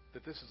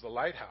 That this is the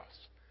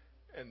lighthouse.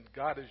 And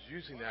God is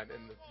using that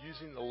and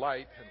using the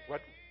light and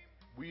what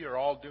we are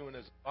all doing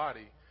as a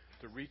body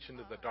to reach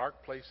into the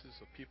dark places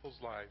of people's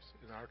lives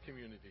in our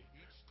community,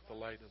 the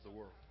light of the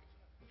world.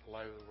 The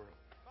light of the world.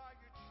 By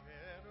your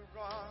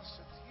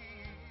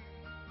generosity,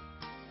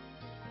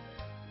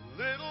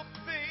 little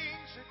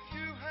things that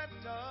you had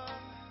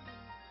done,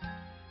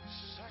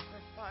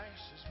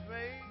 sacrifices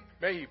made.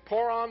 May He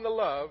pour on the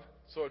love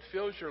so it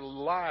fills your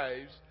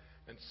lives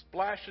and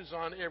splashes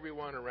on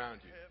everyone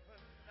around you.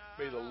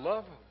 May the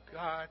love of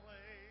God.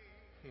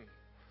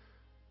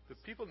 Do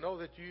people know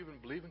that you even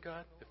believe in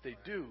God? If they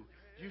do,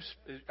 is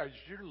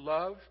your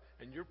love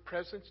and your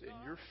presence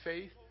and your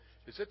faith,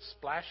 is it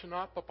splashing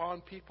up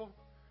upon people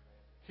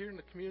here in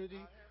the community?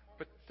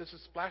 But does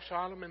it splash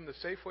on them in the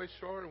Safeway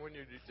store and when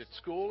you're at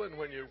school and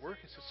when you're at work?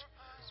 Is it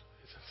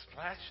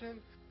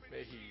splashing?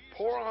 May He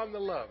pour on the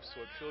love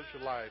so it fills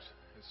your lives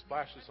and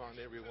splashes on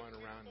everyone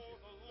around you.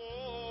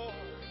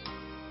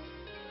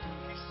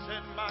 He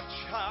said, my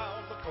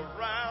child, look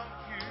around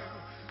you,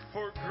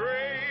 for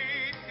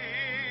great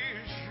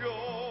is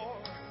your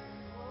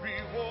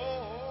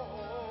reward.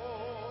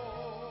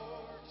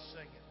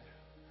 Sing it.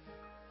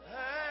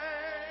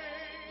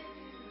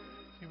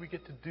 See, we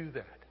get to do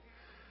that.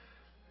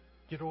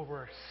 Get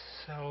over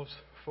ourselves,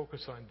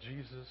 focus on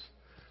Jesus,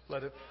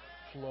 let it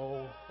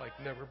flow like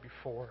never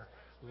before.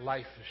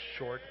 Life is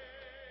short.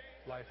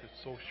 Life is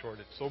so short.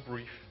 It's so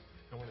brief.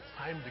 And when it's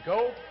time to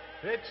go,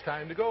 it's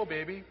time to go,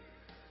 baby.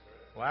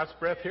 Last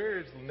breath here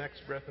is the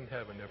next breath in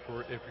heaven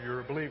if you're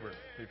a believer.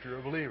 If you're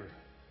a believer.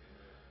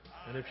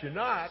 And if you're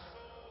not,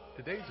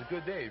 today's a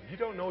good day. If you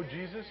don't know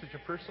Jesus as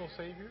your personal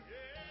Savior,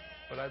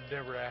 but I've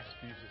never asked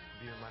Jesus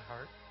to be in my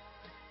heart,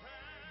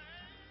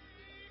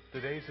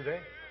 today's the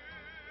day.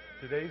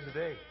 Today's the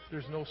day.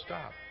 There's no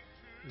stop.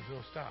 There's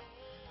no stop.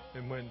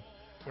 And when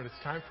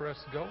it's time for us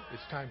to go,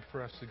 it's time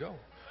for us to go.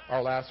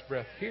 Our last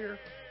breath here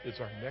is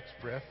our next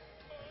breath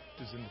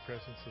is in the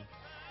presence of.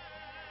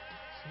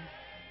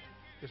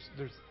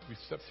 See, we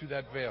step through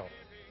that veil,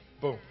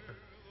 boom,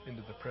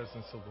 into the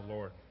presence of the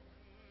Lord.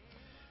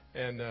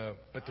 And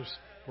but there's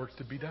work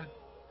to be done,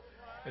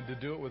 and to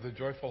do it with a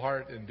joyful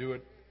heart and do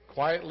it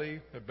quietly,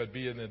 but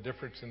be in a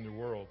difference in the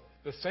world.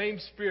 The same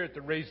Spirit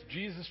that raised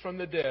Jesus from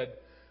the dead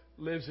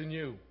lives in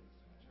you.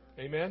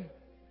 Amen.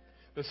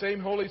 The same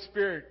Holy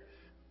Spirit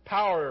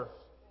power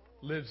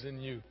lives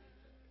in you.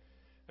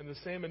 And the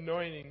same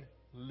anointing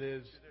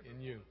lives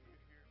in you.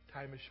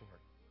 Time is short.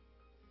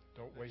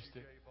 Don't waste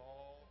it.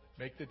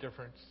 Make the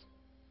difference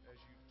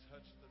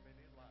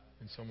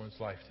in someone's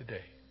life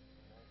today.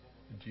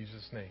 In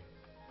Jesus' name.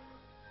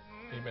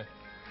 Amen.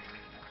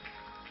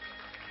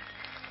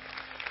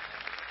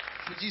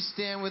 Would you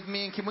stand with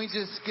me? And can we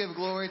just give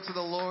glory to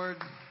the Lord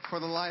for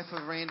the life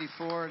of Randy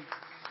Ford?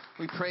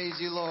 We praise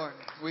you, Lord.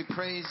 We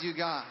praise you,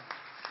 God.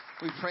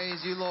 We praise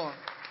you, Lord,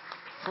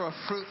 for a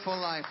fruitful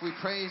life. We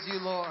praise you,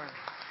 Lord,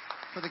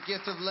 for the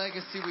gift of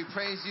legacy. We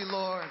praise you,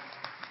 Lord,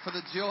 for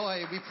the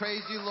joy. We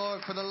praise you,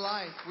 Lord, for the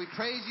life. We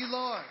praise you,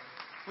 Lord.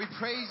 We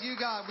praise you,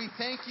 God. We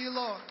thank you,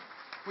 Lord.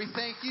 We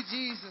thank you,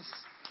 Jesus.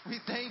 We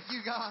thank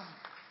you, God.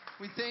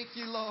 We thank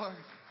you, Lord.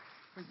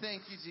 We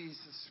thank you,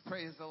 Jesus.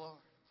 Praise the Lord.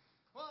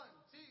 1,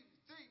 2,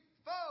 3,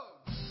 4.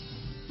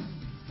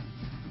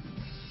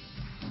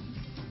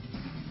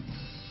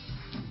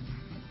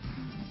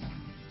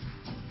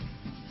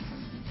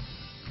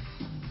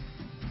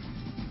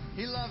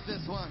 He loved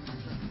this one.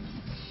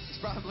 He's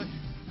probably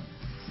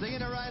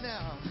singing it right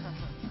now.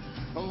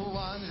 Oh,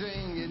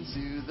 wandering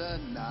into the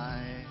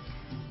night,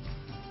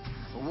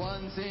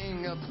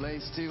 wanting a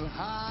place to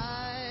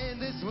hide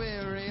this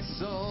weary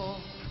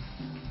soul,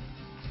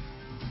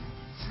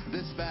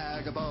 this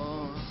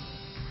vagabond.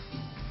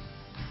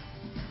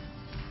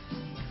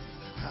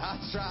 I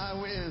try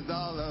with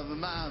all of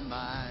my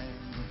mind,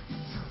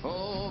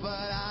 oh, but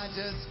I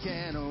just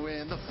can't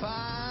win the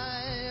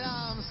fight.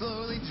 I'm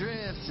slowly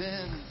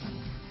drifting,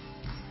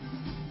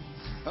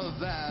 a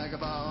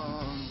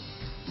vagabond.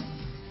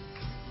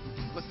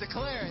 Let's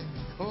declare it.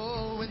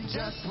 Oh, and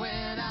just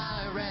when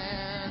I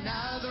ran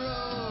out of the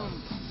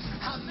room,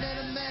 I met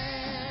a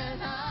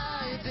man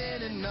I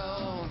didn't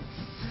know,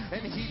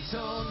 and he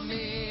told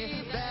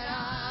me that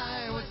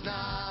I was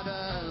not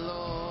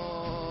alone.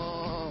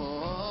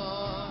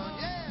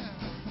 Yeah.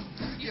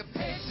 You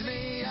picked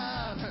me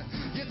up,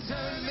 you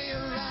turned me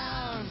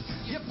around,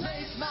 you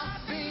placed my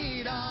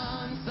feet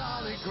on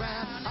solid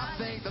ground. I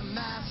thank the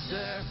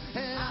Master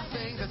and I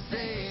thank the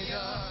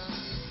Savior,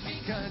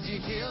 because you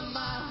healed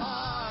my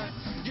heart,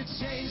 you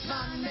changed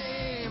my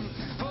name,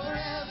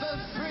 forever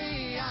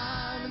free,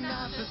 I'm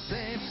not the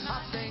same.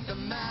 I thank the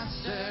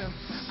Master,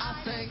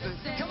 I thank the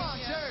Savior. Come on,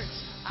 church.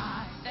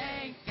 I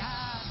thank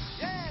God.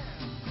 Yeah.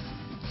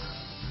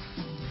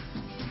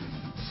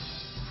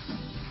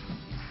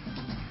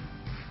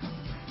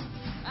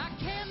 I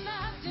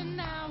cannot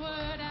deny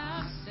what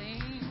I've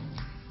seen.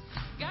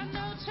 Got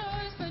no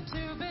choice but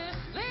to believe.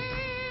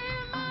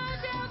 My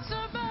doubts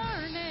are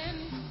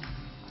burning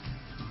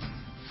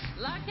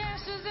like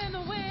ashes in the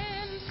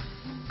wind.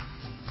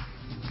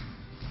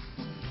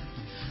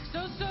 So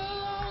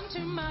long to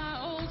my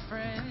old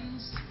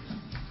friends.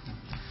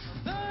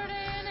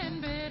 Burden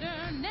and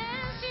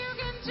bitterness, you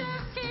can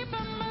just keep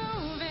 'em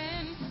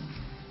moving.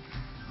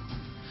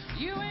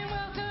 You ain't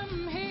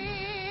welcome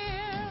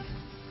here.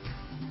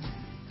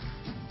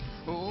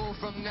 Oh,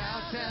 from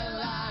now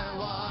till I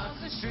walk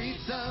the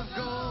streets of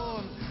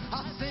gold,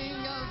 I'll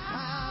sing of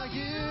how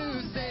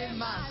you saved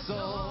my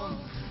soul.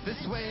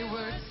 This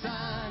wayward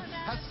son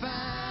has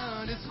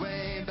found his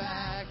way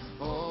back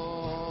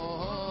home.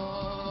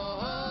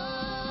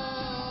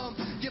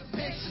 You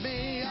picked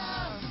me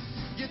up,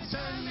 you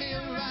turned me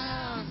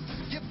around,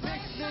 you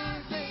picked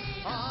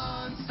me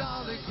on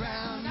solid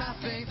ground. I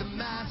thank the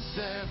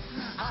Master,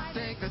 I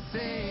thank the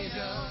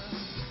Savior,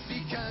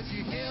 because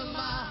you healed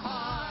my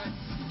heart,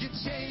 you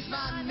changed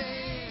my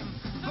name,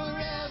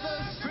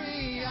 forever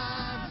free,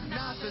 I'm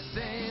not the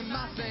same.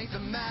 I thank the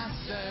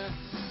Master,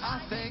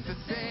 I thank the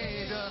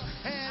Savior,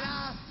 and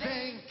I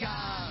thank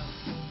God.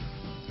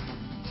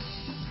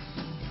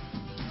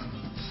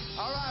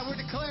 All right, we're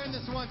declaring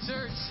this one,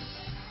 church.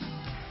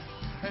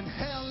 And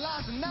hell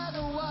lost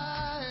another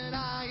one,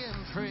 I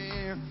am free,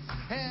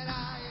 and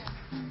I am.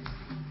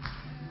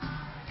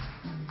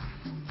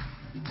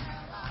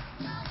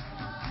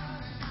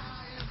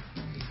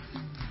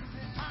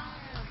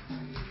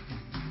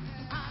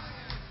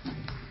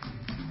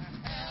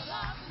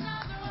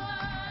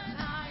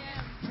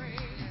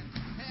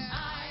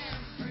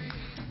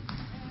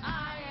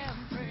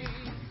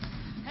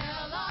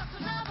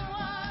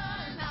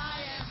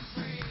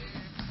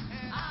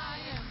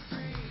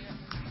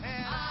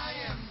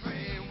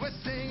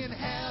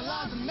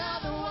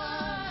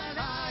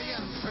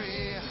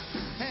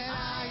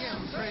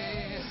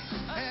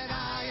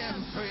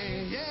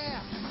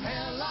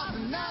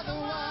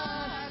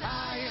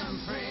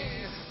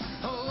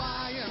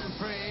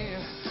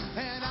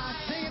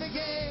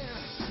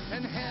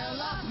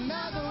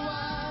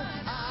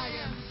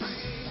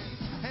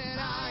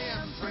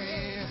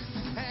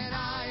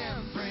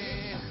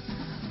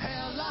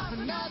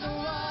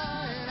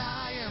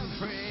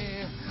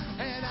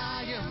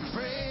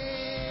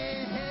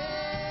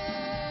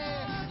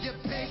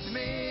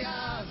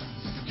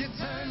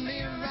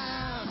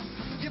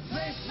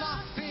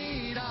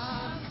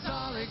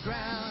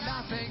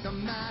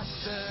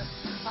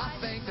 I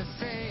thank the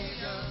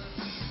Savior,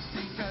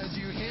 because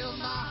you healed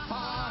my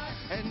heart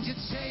and you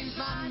changed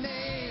my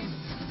name,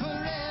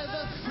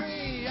 forever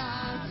free,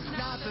 I'm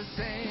not the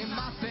same.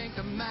 I thank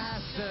the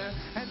Master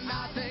and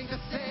I thank the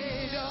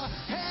Savior,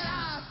 and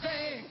I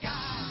thank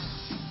God.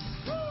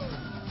 Woo!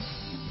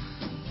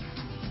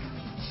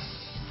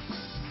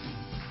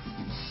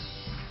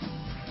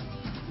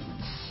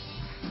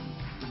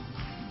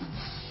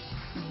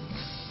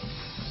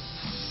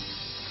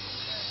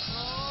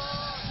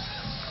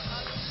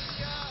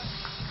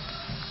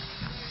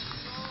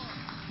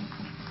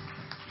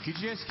 Could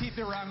you just keep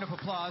the round of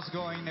applause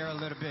going there a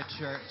little bit,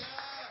 church?